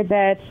sure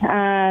that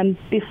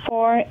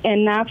before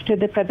and after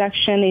the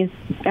production is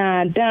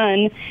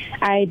done,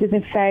 I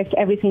disinfect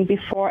everything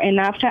before and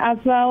after as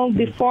well.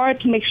 Before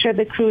to make sure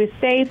the crew is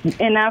safe,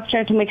 and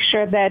after to make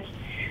sure that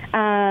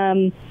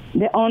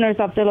the owners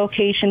of the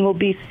location will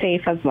be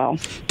safe as well.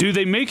 Do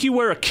they make you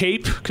wear a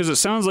cape? Because it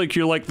sounds like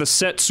you're like the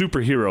set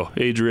superhero,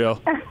 Adrielle.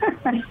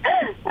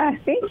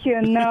 Thank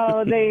you.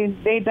 No,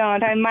 they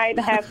don't. I might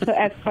have to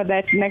ask for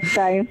that next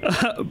time.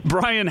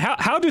 Brian,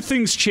 how do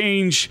things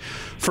change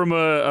from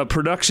a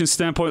production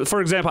standpoint?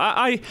 For example,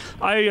 I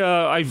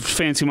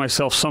fancy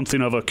myself something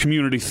of a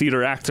community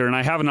theater actor, and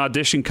I have an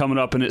audition coming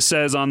up, and it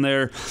says on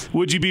there,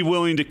 would you be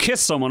willing to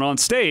kiss someone on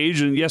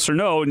stage? And yes or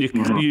no, and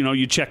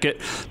you check it.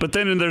 But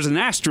then there's an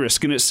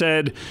asterisk, and it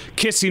said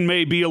kissing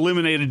may be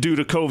eliminated due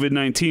to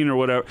COVID-19 or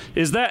whatever.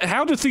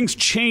 How do things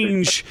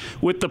change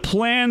with the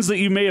plans that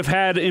you may have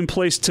had in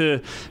place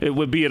it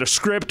would be at a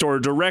script or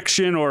a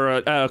direction or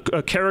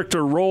a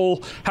character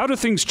role? How do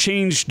things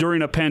change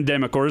during a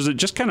pandemic, or is it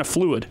just kind of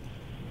fluid?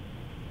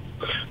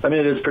 I mean,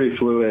 it is pretty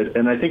fluid,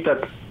 and I think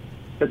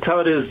that's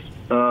how it is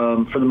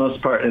for the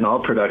most part in all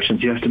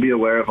productions. You have to be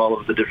aware of all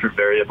of the different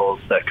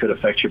variables that could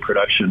affect your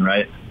production,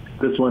 right?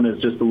 This one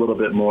is just a little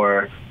bit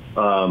more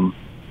wide,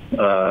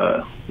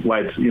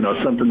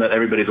 something that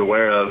everybody's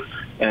aware of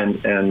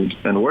and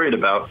worried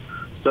about.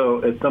 So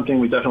it's something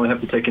we definitely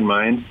have to take in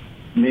mind.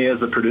 Me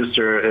as a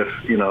producer, if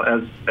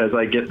as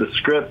I get the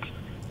script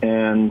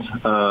and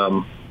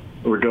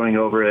we're going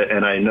over it,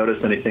 and I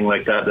notice anything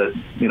like that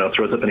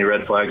throws up any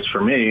red flags for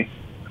me,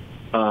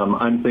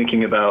 I'm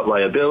thinking about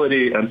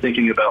liability. I'm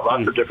thinking about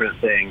lots of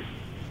different things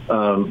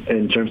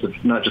in terms of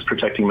not just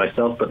protecting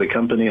myself, but the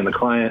company and the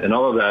client and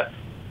all of that.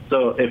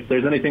 So if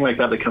there's anything like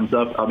that comes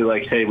up, I'll be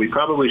like, hey, we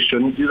probably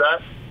shouldn't do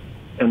that.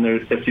 And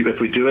if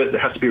we do it, there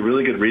has to be a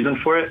really good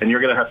reason for it, and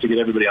you're going to have to get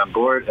everybody on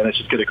board, and it's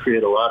just going to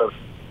create a lot of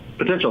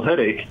potential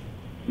headache,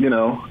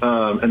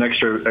 and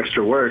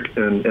extra work.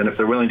 And if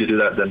they're willing to do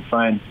that, then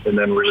fine. And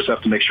then we just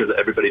have to make sure that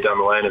everybody down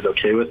the line is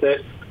okay with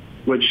it.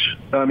 Which,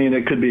 I mean,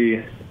 it could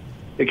be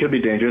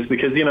dangerous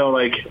because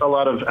like a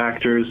lot of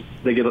actors,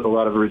 they get a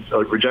lot of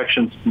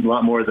rejections, a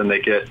lot more than they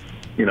get,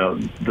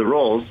 the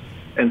roles.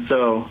 And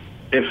so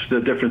if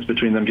the difference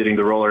between them getting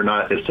the role or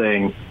not is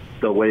saying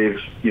they'll waive,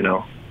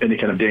 any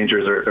kind of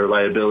dangers or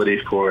liability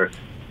for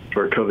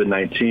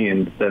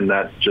COVID-19, then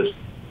that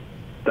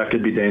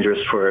could be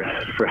dangerous for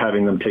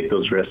having them take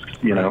those risks,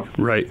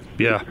 Right.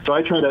 Yeah. So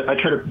I try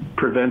to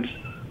prevent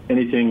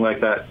anything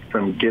like that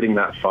from getting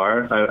that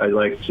far. I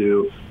like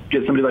to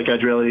get somebody like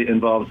Adrielle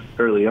involved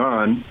early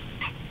on.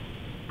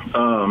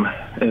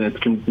 And it's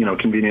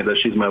convenient that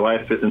she's my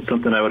wife. It's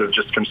something I would have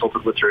just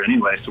consulted with her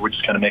anyway. So we're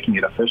just kind of making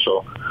it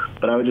official.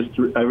 But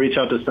I reach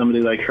out to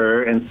somebody like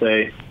her and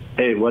say,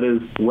 hey, what are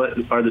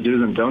the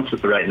do's and don'ts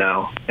with it right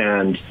now?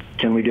 And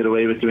can we get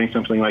away with doing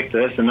something like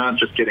this? And not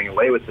just getting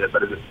away with it,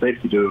 but is it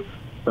safe to do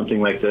something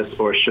like this?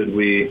 Or should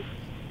we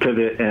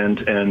pivot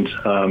and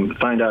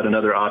find out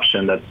another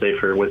option that's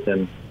safer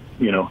within,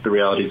 the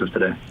realities of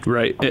today?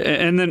 Right.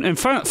 And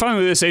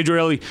finally this,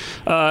 Adrielle,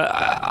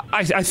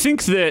 I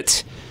think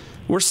that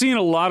we're seeing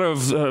a lot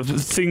of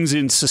things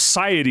in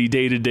society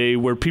day to day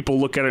where people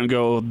look at it and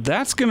go,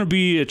 that's going to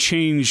be a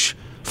change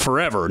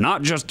forever,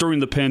 not just during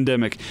the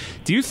pandemic.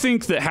 Do you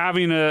think that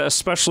having a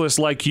specialist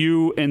like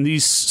you and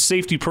these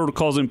safety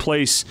protocols in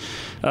place,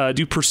 do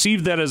you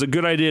perceive that as a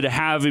good idea to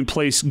have in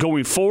place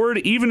going forward?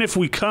 Even if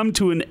we come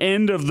to an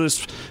end of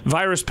this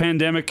virus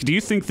pandemic, do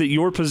you think that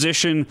your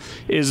position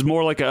is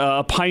more like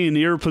a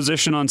pioneer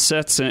position on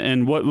sets?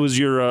 And what was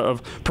your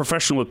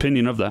professional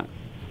opinion of that?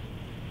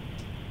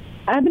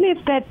 I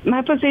believe that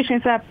my position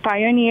is a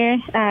pioneer,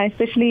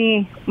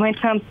 especially when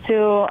it comes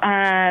to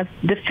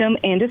the film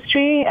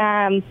industry.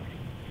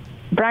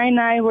 Brian and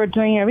I were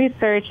doing a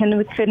research, and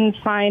we couldn't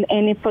find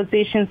any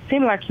position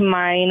similar to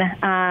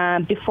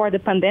mine before the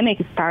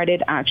pandemic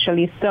started,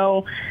 actually.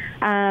 So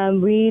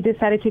we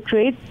decided to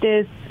create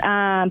this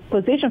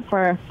position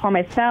for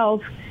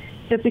myself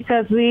just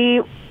because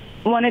we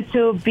wanted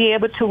to be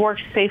able to work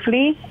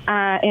safely,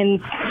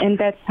 and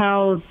that's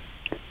how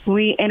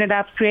we ended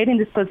up creating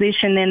this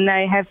position. And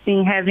I have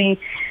been having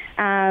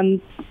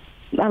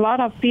a lot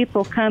of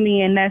people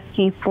coming and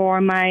asking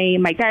for my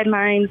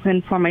guidelines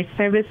and for my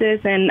services,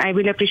 and I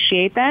really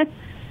appreciate that.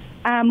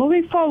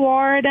 Moving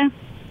forward,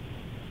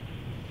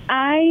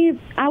 I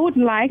would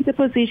like the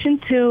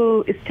position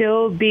to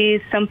still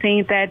be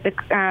something that the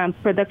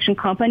production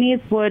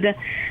companies would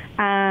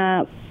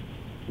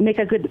make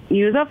a good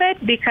use of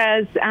it,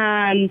 because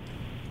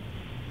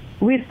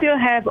we still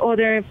have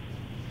other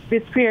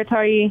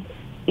respiratory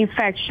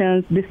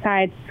infections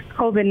besides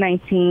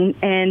COVID-19,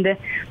 and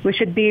we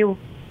should be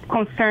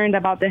concerned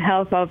about the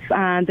health of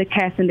the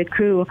cast and the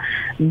crew.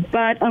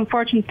 But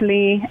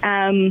unfortunately,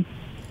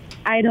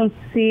 I don't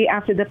see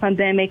after the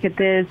pandemic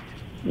this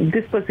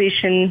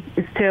position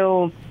is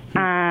still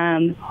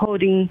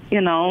holding,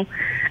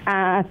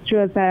 as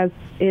true as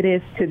it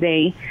is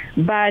today.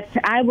 But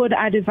I would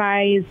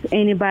advise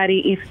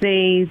anybody, if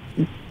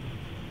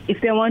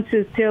they want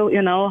to still,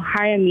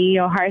 hire me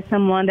or hire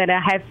someone that I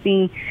have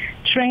been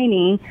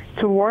training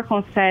to work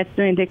on sets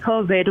during the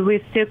COVID,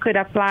 we still could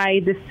apply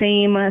the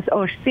same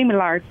or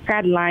similar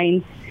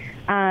guidelines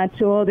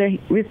to other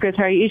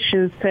respiratory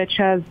issues such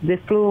as the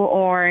flu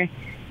or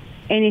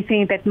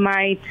anything that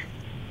might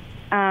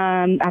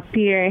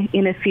appear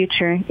in the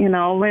future.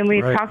 When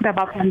we talked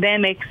about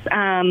pandemics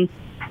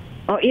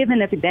or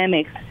even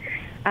epidemics,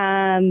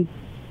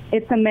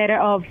 it's a matter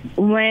of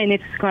when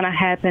it's going to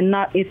happen,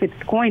 not if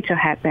it's going to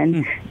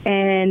happen.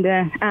 And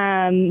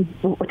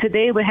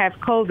today we have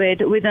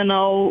COVID. We don't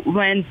know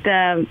when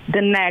the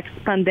next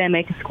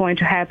pandemic is going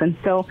to happen.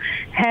 So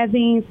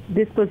having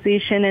this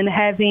position and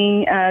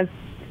having us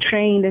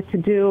trained to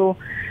do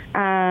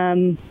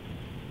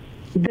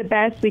the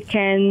best we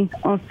can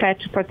on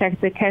set to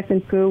protect the cast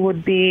and crew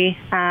would be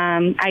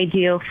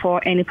ideal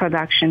for any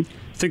production.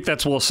 I think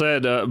that's well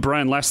said.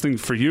 Brian, last thing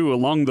for you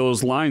along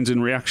those lines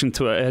in reaction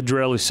to what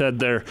Adrielle said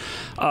there.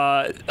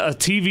 A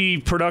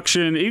TV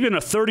production, even a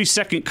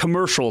 30-second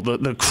commercial,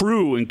 the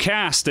crew and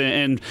cast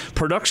and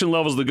production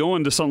levels that go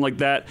into something like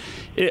that,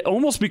 it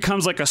almost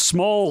becomes like a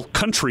small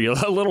country, a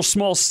little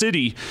small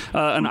city,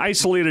 an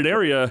isolated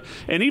area.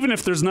 And even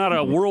if there's not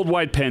a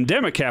worldwide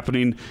pandemic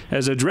happening,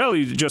 as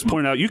Adrielle just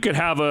pointed out, you could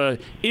have a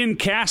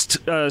in-cast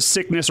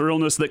sickness or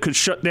illness that could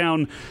shut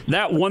down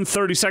that one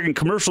 30-second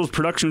commercial's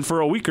production for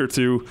a week or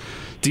two.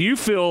 Do you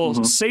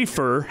feel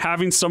safer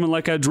having someone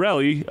like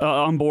Adrielle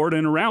on board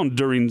and around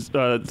during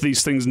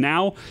these things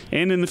now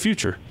and in the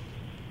future?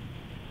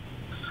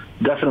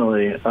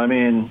 Definitely. I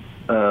mean,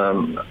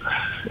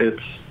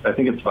 I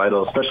think it's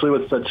vital, especially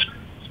with such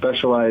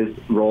specialized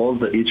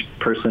roles that each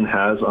person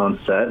has on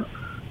set.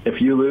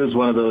 If you lose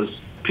one of those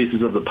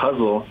pieces of the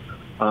puzzle,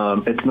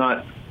 it's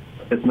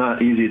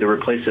not easy to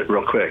replace it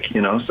real quick.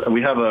 So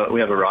we have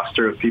a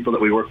roster of people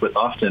that we work with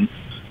often.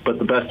 But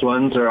the best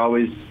ones are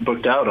always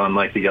booked out on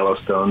like the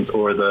Yellowstones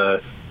or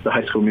the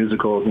High School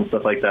Musicals and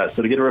stuff like that.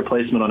 So to get a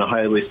replacement on a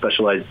highly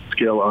specialized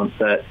skill on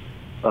set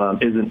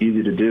isn't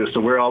easy to do. So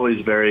we're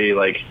always very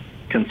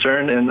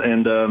concerned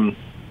and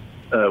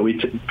we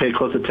pay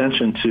close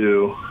attention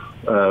to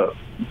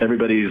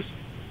everybody's,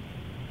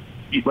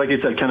 like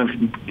you said, kind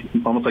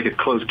of almost like a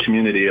closed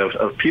community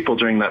of people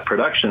during that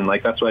production.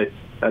 Like that's why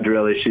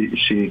Adrielle,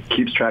 she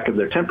keeps track of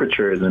their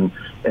temperatures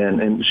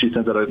and she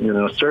sends out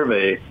a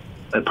survey.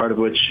 A part of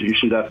which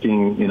she's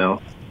asking,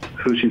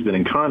 who she's been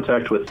in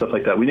contact with, stuff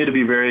like that. We need to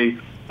be very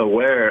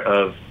aware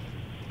of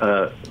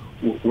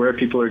where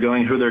people are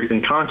going, who they're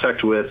in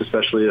contact with,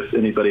 especially if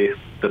anybody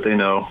that they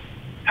know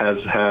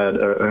has had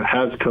or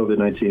has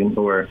COVID-19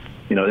 or,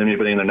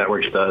 anybody in their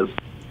networks does,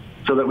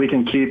 so that we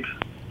can keep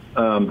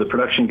the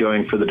production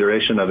going for the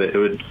duration of it. It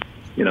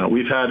would,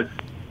 we've had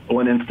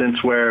one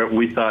instance where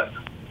we thought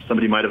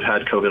somebody might have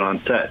had COVID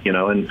on set,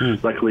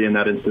 and luckily in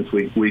that instance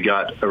we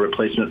got a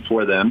replacement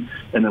for them,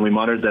 and then we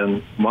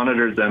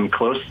monitored them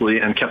closely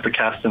and kept the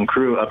cast and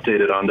crew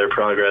updated on their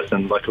progress,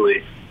 and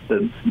luckily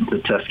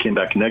the test came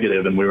back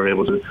negative and we were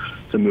able to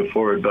move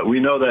forward. But we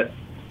know that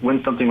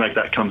when something like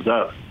that comes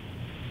up,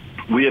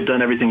 we have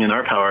done everything in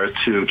our power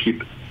to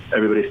keep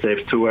everybody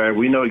safe, to where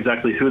we know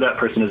exactly who that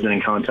person has been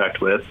in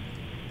contact with,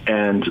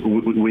 and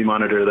we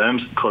monitor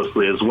them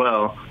closely as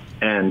well.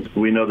 And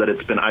we know that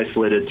it's been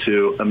isolated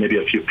to maybe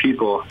a few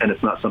people, and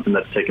it's not something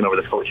that's taken over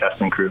the whole cast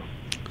and crew.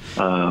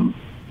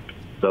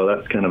 So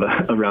that's kind of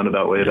a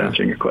roundabout way of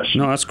answering your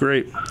question. No, that's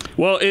great.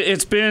 Well,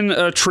 it's been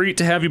a treat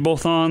to have you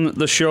both on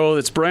the show.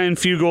 It's Brian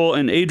Fugal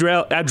and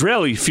Adrielle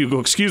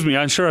Fugal. Excuse me.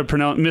 I'm sure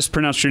I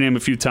mispronounced your name a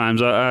few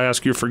times. I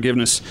ask your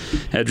forgiveness,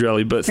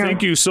 Adrielle. But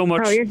thank you so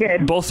much, you're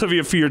good. both of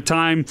you, for your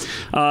time.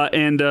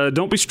 And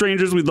don't be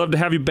strangers. We'd love to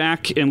have you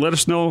back, and let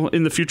us know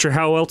in the future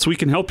how else we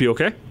can help you,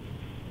 okay?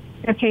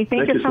 Okay,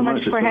 thank you so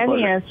much for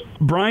having us.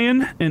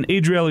 Brian and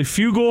Adrielle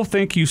Fugal,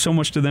 thank you so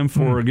much to them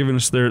for giving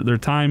us their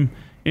time.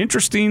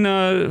 Interesting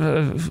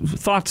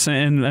thoughts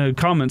and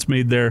comments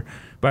made there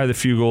by the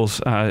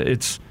Fugals.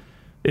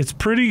 It's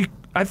pretty.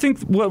 I think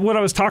what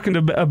I was talking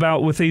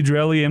about with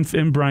Adrielle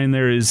and Brian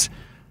there is,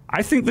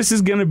 I think this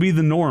is going to be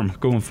the norm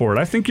going forward.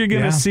 I think you're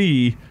going to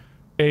see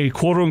a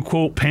quote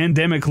unquote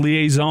pandemic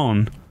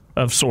liaison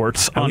of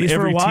sorts on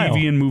every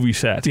TV and movie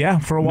set. Yeah,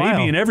 for a while.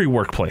 Maybe in every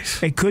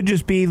workplace. It could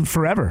just be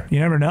forever. You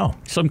never know.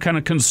 Some kind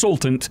of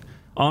consultant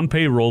on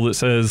payroll that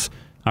says,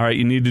 all right,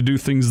 you need to do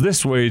things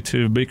this way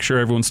to make sure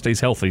everyone stays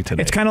healthy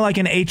today. It's kind of like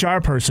an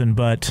HR person,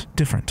 but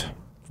different.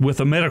 With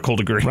a medical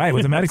degree. Right,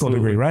 with a medical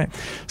degree, right.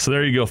 So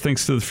there you go.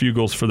 Thanks to the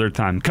Fugals for their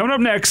time. Coming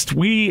up next,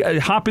 we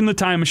hop in the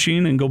time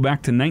machine and go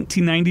back to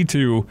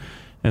 1992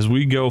 as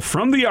we go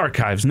from the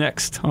archives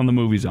next on the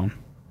Movie Zone.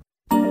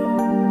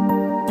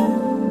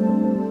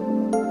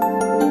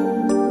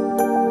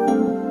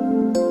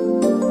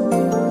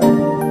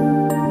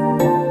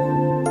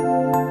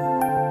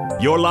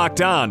 You're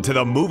locked on to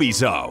the Movie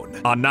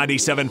Zone on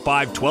 97.5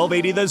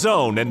 1280 The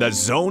Zone and the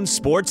Zone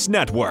Sports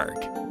Network.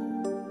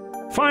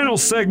 Final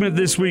segment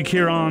this week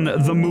here on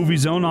the Movie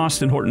Zone.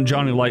 Austin, Horton,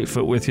 Jonni,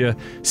 Lightfoot with you.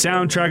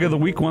 Soundtrack of the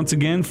week once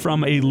again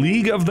from A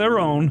League of Their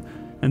Own,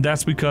 and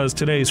that's because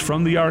today's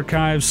From the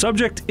Archives.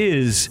 Subject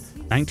is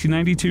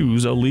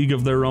 1992's A League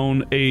of Their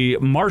Own, a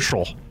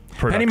Marshall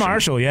production. Penny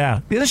Marshall,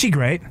 yeah. Isn't she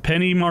great?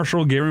 Penny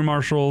Marshall, Gary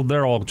Marshall,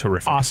 they're all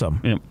terrific. Awesome.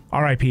 Yep.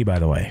 R.I.P., by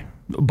the way.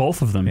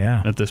 Both of them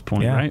at this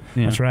point, right?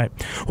 Yeah. That's right.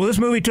 Well, this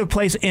movie took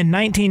place in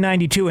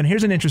 1992, and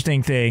here's an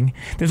interesting thing.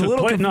 There's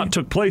not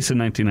took place in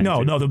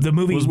 1992. No, the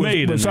movie was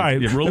made.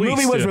 The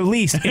movie was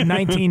released in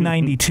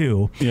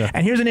 1992. Yeah.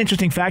 And here's an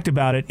interesting fact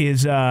about it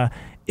is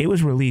it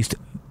was released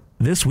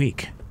this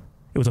week.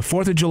 It was a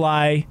 4th of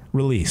July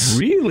release.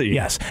 Really?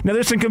 Yes. Now,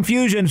 there's some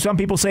confusion. Some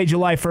people say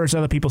July 1st.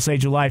 Other people say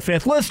July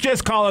 5th. Let's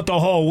just call it the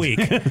whole week.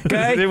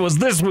 Okay? It was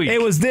this week.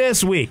 It was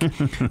this week.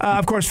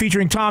 Of course,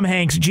 featuring Tom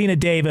Hanks, Gina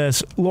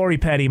Davis, Lori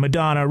Petty,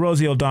 Madonna,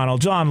 Rosie O'Donnell,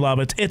 John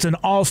Lovitz. It's an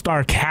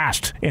all-star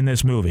cast in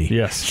this movie.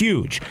 Yes.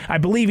 Huge. I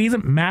believe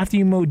even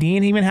Matthew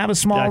Modine even have a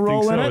small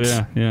role in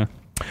it. Yeah.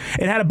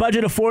 It had a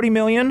budget of $40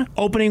 million.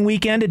 Opening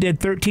weekend, it did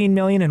 $13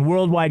 million, and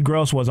worldwide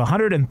gross was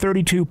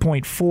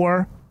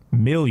 $132.4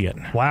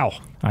 million. Wow.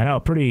 I know,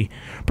 pretty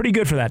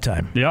good for that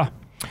time. Yeah.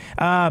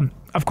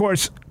 Of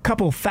course, a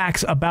couple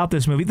facts about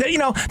this movie.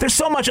 There's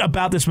so much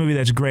about this movie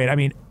that's great. I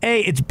mean,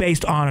 it's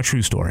based on a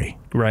true story.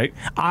 Right.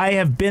 I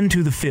have been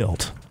to the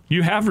field.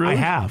 You have, really? I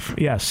have,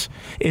 yes.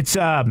 It's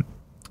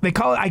they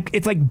call it,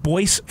 it's like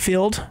Boyce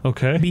Field.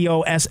 Okay.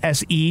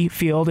 BOSSE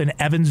Field in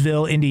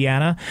Evansville,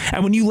 Indiana.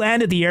 And when you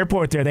land at the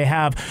airport there, they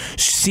have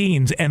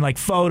scenes and like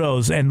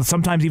photos and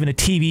sometimes even a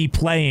TV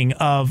playing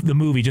of the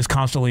movie just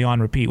constantly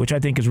on repeat, which I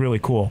think is really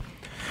cool.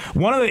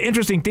 One of the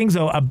interesting things,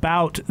 though,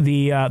 about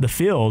the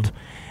field,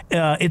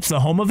 it's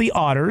the home of the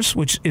Otters,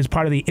 which is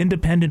part of the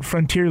Independent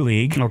Frontier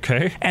League.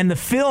 Okay. And the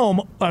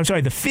field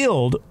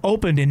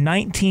opened in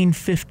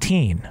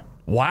 1915.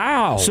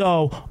 Wow.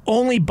 So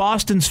only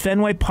Boston's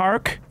Fenway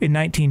Park in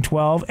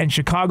 1912 and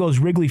Chicago's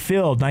Wrigley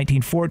Field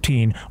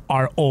 1914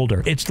 are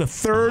older. It's the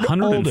third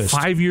oldest.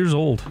 105 years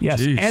old.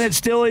 Yes, Jeez. and it's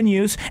still in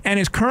use and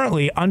is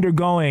currently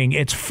undergoing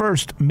its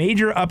first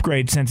major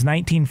upgrade since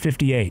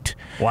 1958.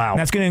 Wow. And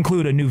that's going to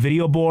include a new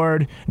video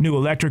board, new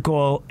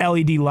electrical,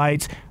 LED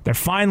lights. They're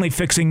finally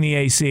fixing the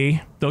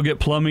AC. They'll get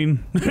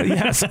plumbing.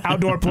 Yes,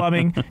 outdoor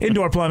plumbing,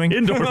 indoor plumbing.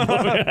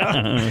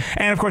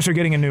 And of course, they're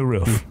getting a new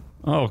roof.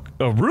 Oh,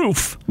 a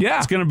roof? Yeah.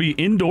 It's going to be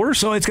indoors?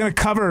 So it's going to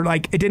cover,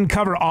 it didn't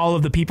cover all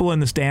of the people in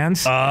the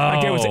stands.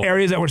 Like there was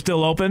areas that were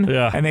still open,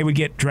 and they would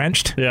get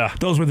drenched. Yeah.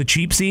 Those were the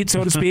cheap seats,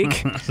 so to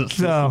speak.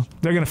 So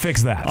they're going to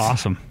fix that.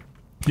 Awesome.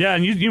 Yeah,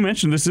 and you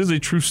mentioned this is a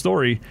true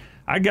story.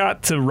 I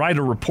got to write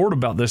a report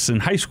about this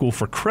in high school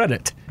for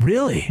credit.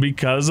 Really?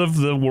 Because of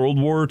the World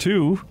War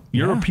II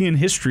European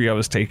history I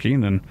was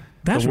taking, and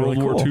that's the World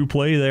really cool. War II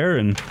play there.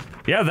 And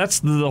yeah, that's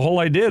the whole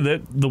idea,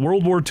 that the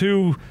World War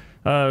II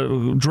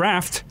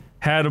draft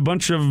had a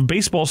bunch of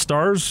baseball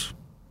stars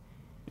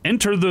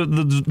enter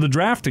the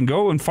draft and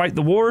go and fight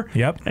the war.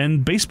 Yep.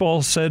 And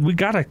baseball said, we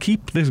got to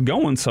keep this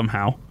going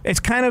somehow. It's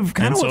kind of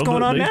what's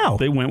going on now.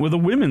 They went with a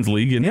women's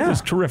league, and it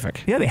was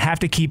terrific. Yeah, they have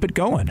to keep it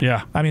going.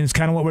 Yeah. I mean, it's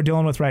kind of what we're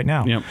dealing with right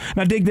now. Yep.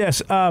 Now, dig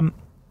this.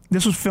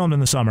 This was filmed in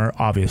the summer,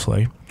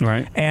 obviously.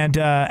 Right. And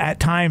at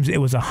times, it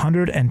was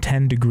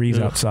 110 degrees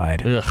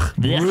outside. Ugh.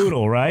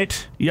 Brutal,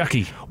 right?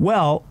 Yucky.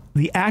 Well,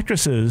 the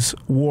actresses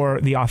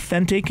wore the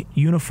authentic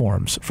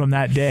uniforms from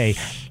that day,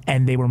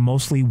 and they were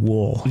mostly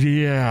wool.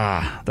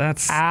 Yeah,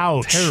 that's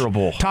Ouch.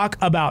 terrible. Talk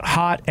about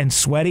hot and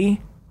sweaty.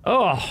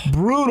 Oh,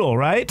 Brutal,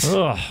 right?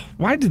 ugh.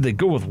 Why did they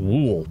go with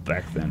wool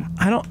back then?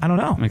 I don't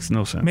know. Makes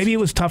no sense. Maybe it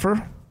was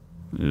tougher.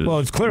 Well,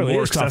 it's clearly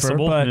more is tougher,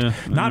 accessible. but Yeah.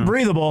 not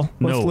breathable.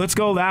 No. Let's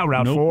go that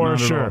route Nope, for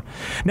not at sure. all.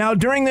 Now,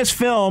 during this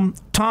film,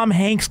 Tom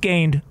Hanks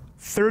gained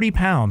 30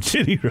 pounds.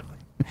 Did he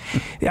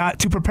really?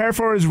 To prepare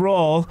for his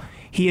role,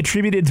 he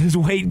attributed his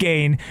weight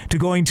gain to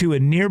going to a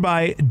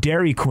nearby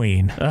Dairy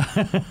Queen.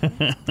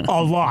 A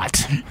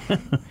lot.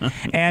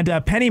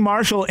 And Penny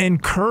Marshall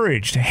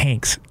encouraged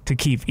Hanks to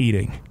keep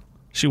eating.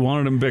 She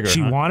wanted him bigger.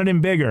 She wanted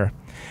him bigger.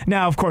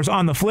 Now, of course,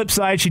 on the flip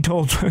side, she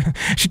told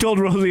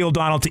Rosie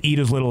O'Donnell to eat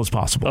as little as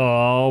possible.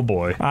 Oh,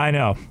 boy. I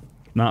know.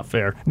 Not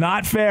fair.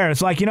 Not fair.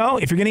 It's like,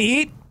 if you're going to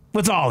eat,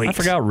 let's all eat. I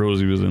forgot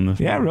Rosie was in this.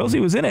 Yeah, Rosie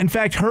was in it. In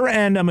fact, her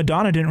and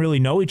Madonna didn't really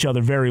know each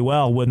other very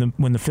well when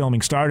the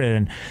filming started,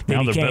 and they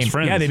Now they're became best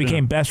friends, they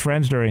became best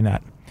friends during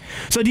that.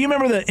 So, do you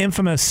remember the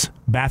infamous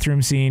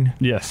bathroom scene?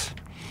 Yes.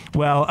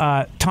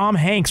 Well, Tom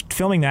Hanks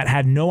filming that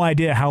had no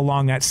idea how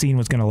long that scene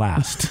was going to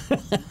last.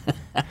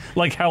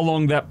 Like how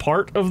long that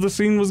part of the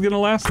scene was going to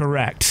last?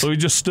 Correct. So he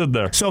just stood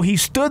there. So he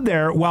stood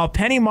there while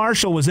Penny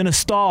Marshall was in a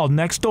stall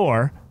next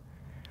door,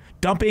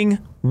 dumping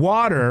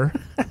water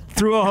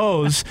through a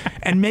hose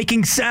and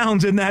making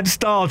sounds in that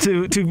stall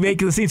to make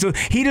the scene. So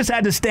he just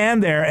had to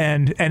stand there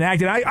and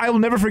act. And I will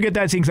never forget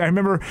that scene because I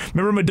remember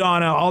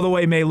Madonna all the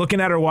way May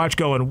looking at her watch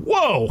going,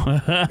 whoa,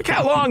 look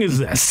how long is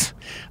this?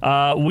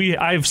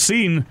 I've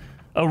seen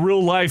a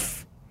real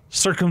life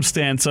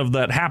circumstance of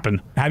that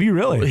happen. Have you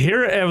really?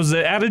 Here, I was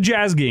at a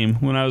jazz game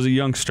when I was a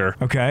youngster.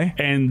 Okay.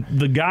 And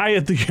the guy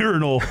at the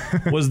urinal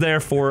was there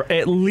for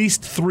at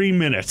least 3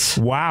 minutes.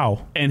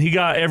 Wow. And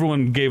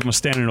everyone gave him a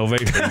standing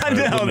ovation.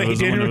 No, they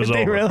didn't. When it was Did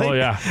they over. really? Oh,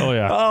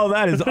 yeah. Oh,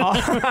 that is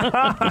awesome.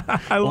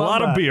 A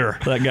lot of beer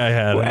that guy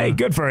had. Well, hey,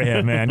 good for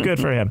him, man. Good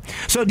for him.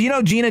 So, do you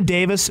know Gina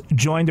Davis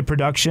joined the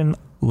production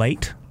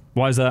late?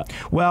 Why is that?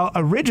 Well,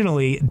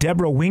 originally,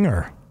 Deborah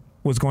Winger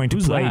was going to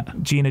play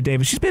that? Gina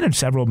Davis. She's been in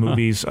several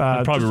movies.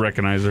 I probably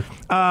recognize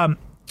her.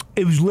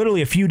 It was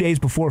literally a few days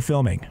before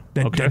filming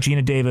that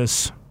Gina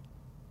Davis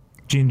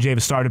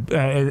started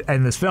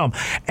in this film.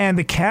 And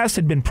the cast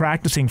had been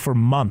practicing for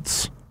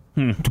months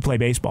to play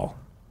baseball,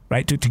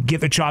 right? To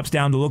get the chops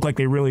down to look like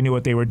they really knew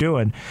what they were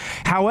doing.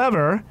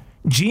 However,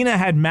 Gina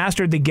had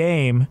mastered the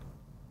game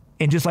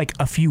in just like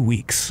a few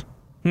weeks.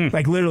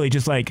 Like literally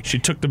just like... She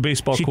took the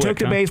baseball She quick, took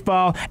the huh?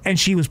 baseball, and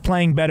she was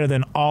playing better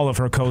than all of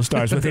her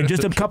co-stars within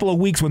just a couple of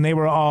weeks when they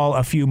were all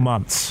a few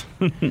months.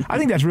 I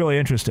think that's really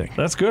interesting.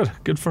 That's good.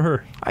 Good for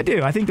her. I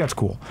do. I think that's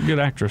cool. Good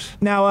actress.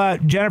 Now,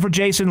 Jennifer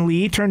Jason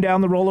Leigh turned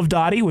down the role of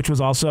Dottie, which was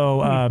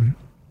also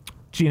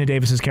Gina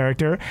Davis's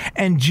character,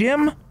 and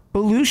Jim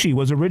Belushi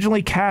was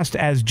originally cast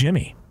as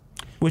Jimmy,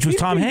 which was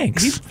Tom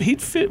Hanks.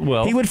 He'd fit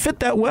well. He would fit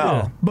that well,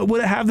 Yeah. but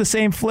would it have the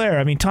same flair?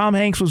 I mean, Tom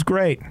Hanks was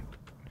great.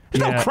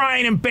 There's no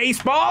crying in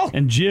baseball.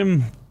 And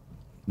Jim,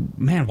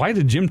 man, why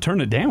did Jim turn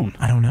it down?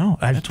 I don't know.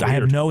 I have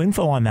weird. no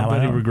info on that I one.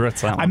 bet he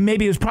regrets that one.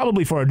 Maybe it was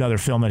probably for another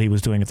film that he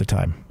was doing at the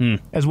time,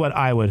 is what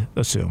I would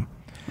assume.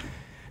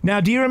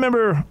 Now, do you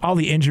remember all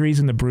the injuries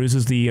and the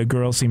bruises the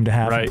girls seemed to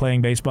have from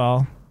playing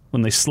baseball?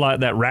 When they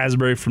slide that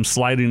raspberry from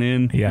sliding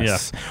in?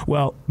 Yes. Yeah.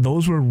 Well,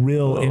 those were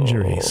real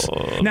injuries.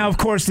 Now, of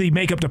course, the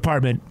makeup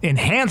department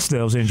enhanced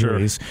those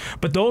injuries,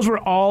 but those were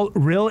all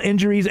real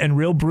injuries and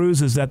real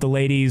bruises that the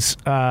ladies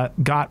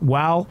got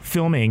while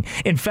filming.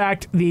 In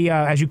fact, the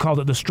as you called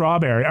it,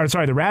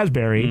 the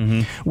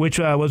raspberry, which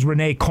was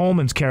Renee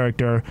Coleman's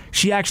character,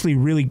 she actually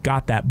really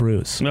got that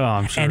bruise. Oh,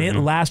 I'm sure. And it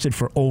lasted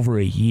for over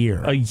a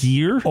year. A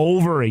year?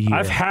 Over a year.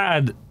 I've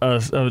had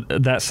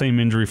that same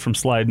injury from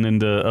sliding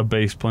into a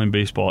base playing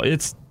baseball.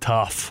 It's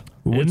tough.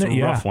 It's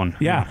a rough one.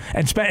 Yeah.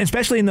 And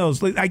especially in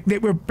those, like they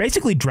were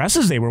basically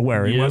dresses they were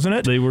wearing, wasn't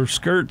it? They were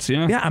skirts,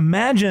 yeah. Yeah,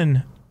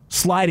 imagine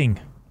sliding.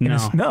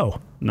 Not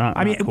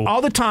cool.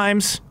 All the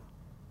times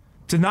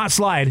to not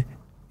slide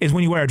is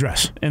when you wear a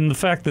dress. And the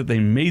fact that they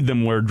made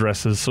them wear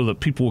dresses so that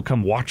people would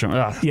come watch them.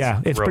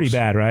 It's pretty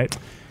bad, right?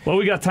 Well,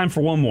 we got time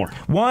for one more.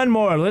 One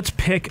more. Let's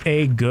pick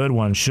a good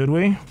one, should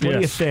we? What do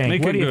you think?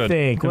 Make it good.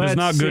 If it's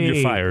not good,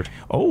 you're fired.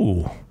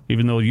 Oh.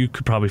 Even though you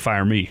could probably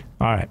fire me.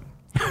 All right.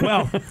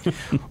 Well,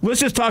 let's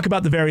just talk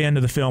about the very end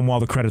of the film while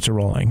the credits are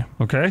rolling.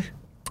 Okay.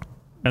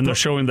 And they're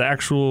showing the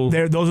actual...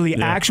 Those are the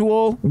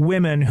actual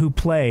women who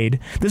played.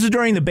 This is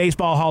during the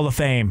Baseball Hall of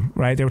Fame,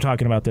 right? They were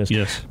talking about this.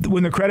 Yes.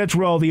 When the credits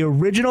roll, the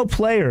original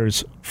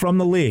players from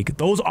the league,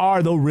 those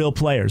are the real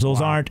players. Those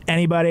aren't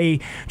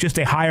anybody, just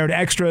they hired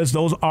extras.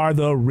 Those are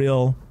the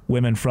real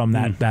women from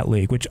that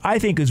league, which I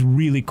think is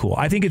really cool.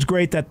 I think it's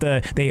great that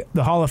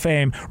the Hall of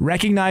Fame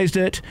recognized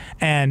it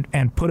and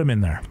put them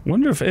in there.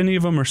 Wonder if any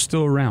of them are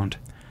still around.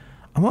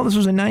 Well, this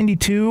was in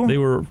 '92. They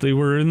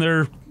were in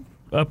their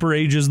upper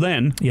ages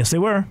then. Yes, they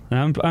were.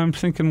 I'm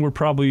thinking we're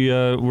probably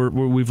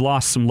we've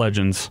lost some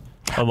legends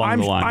along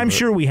the line. I'm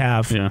sure we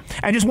have. Yeah.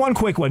 And just one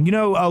quick one. You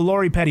know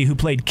Lori Petty, who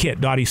played Kit,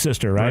 Dottie's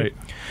sister, right?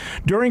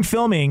 During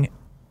filming,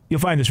 you'll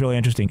find this really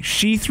interesting.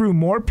 She threw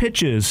more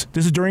pitches,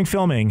 this is during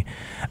filming,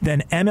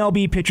 than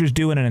MLB pitchers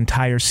do in an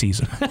entire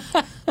season.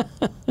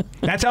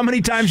 That's how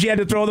many times she had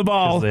to throw the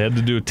ball. They had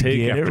to do take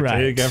Get it after right.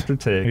 take after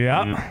take.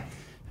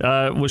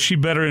 Yeah. Was she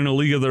better in A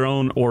League of Their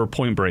Own or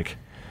Point Break?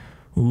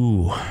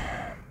 Ooh.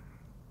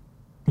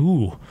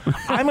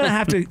 I'm going to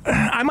have to...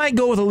 I might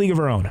go with A League of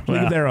Her Own.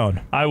 League of Their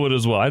Own. I would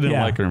as well. I didn't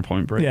like her in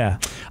Point Break. Yeah.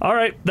 All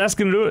right, that's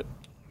going to do it.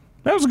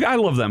 I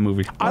love that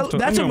movie.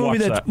 That's a movie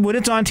that, when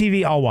it's on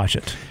TV, I'll watch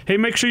it. Hey,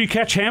 make sure you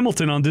catch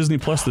Hamilton on Disney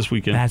Plus this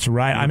weekend. That's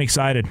right. I'm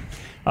excited.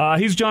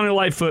 He's Jonni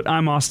Lightfoot.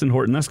 I'm Austin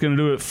Horton. That's going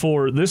to do it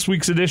for this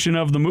week's edition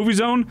of The Movie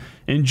Zone.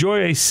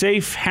 Enjoy a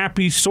safe,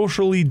 happy,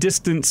 socially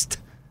distanced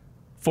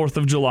 4th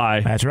of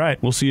July. That's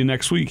right. We'll see you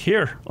next week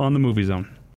here on The Movie Zone.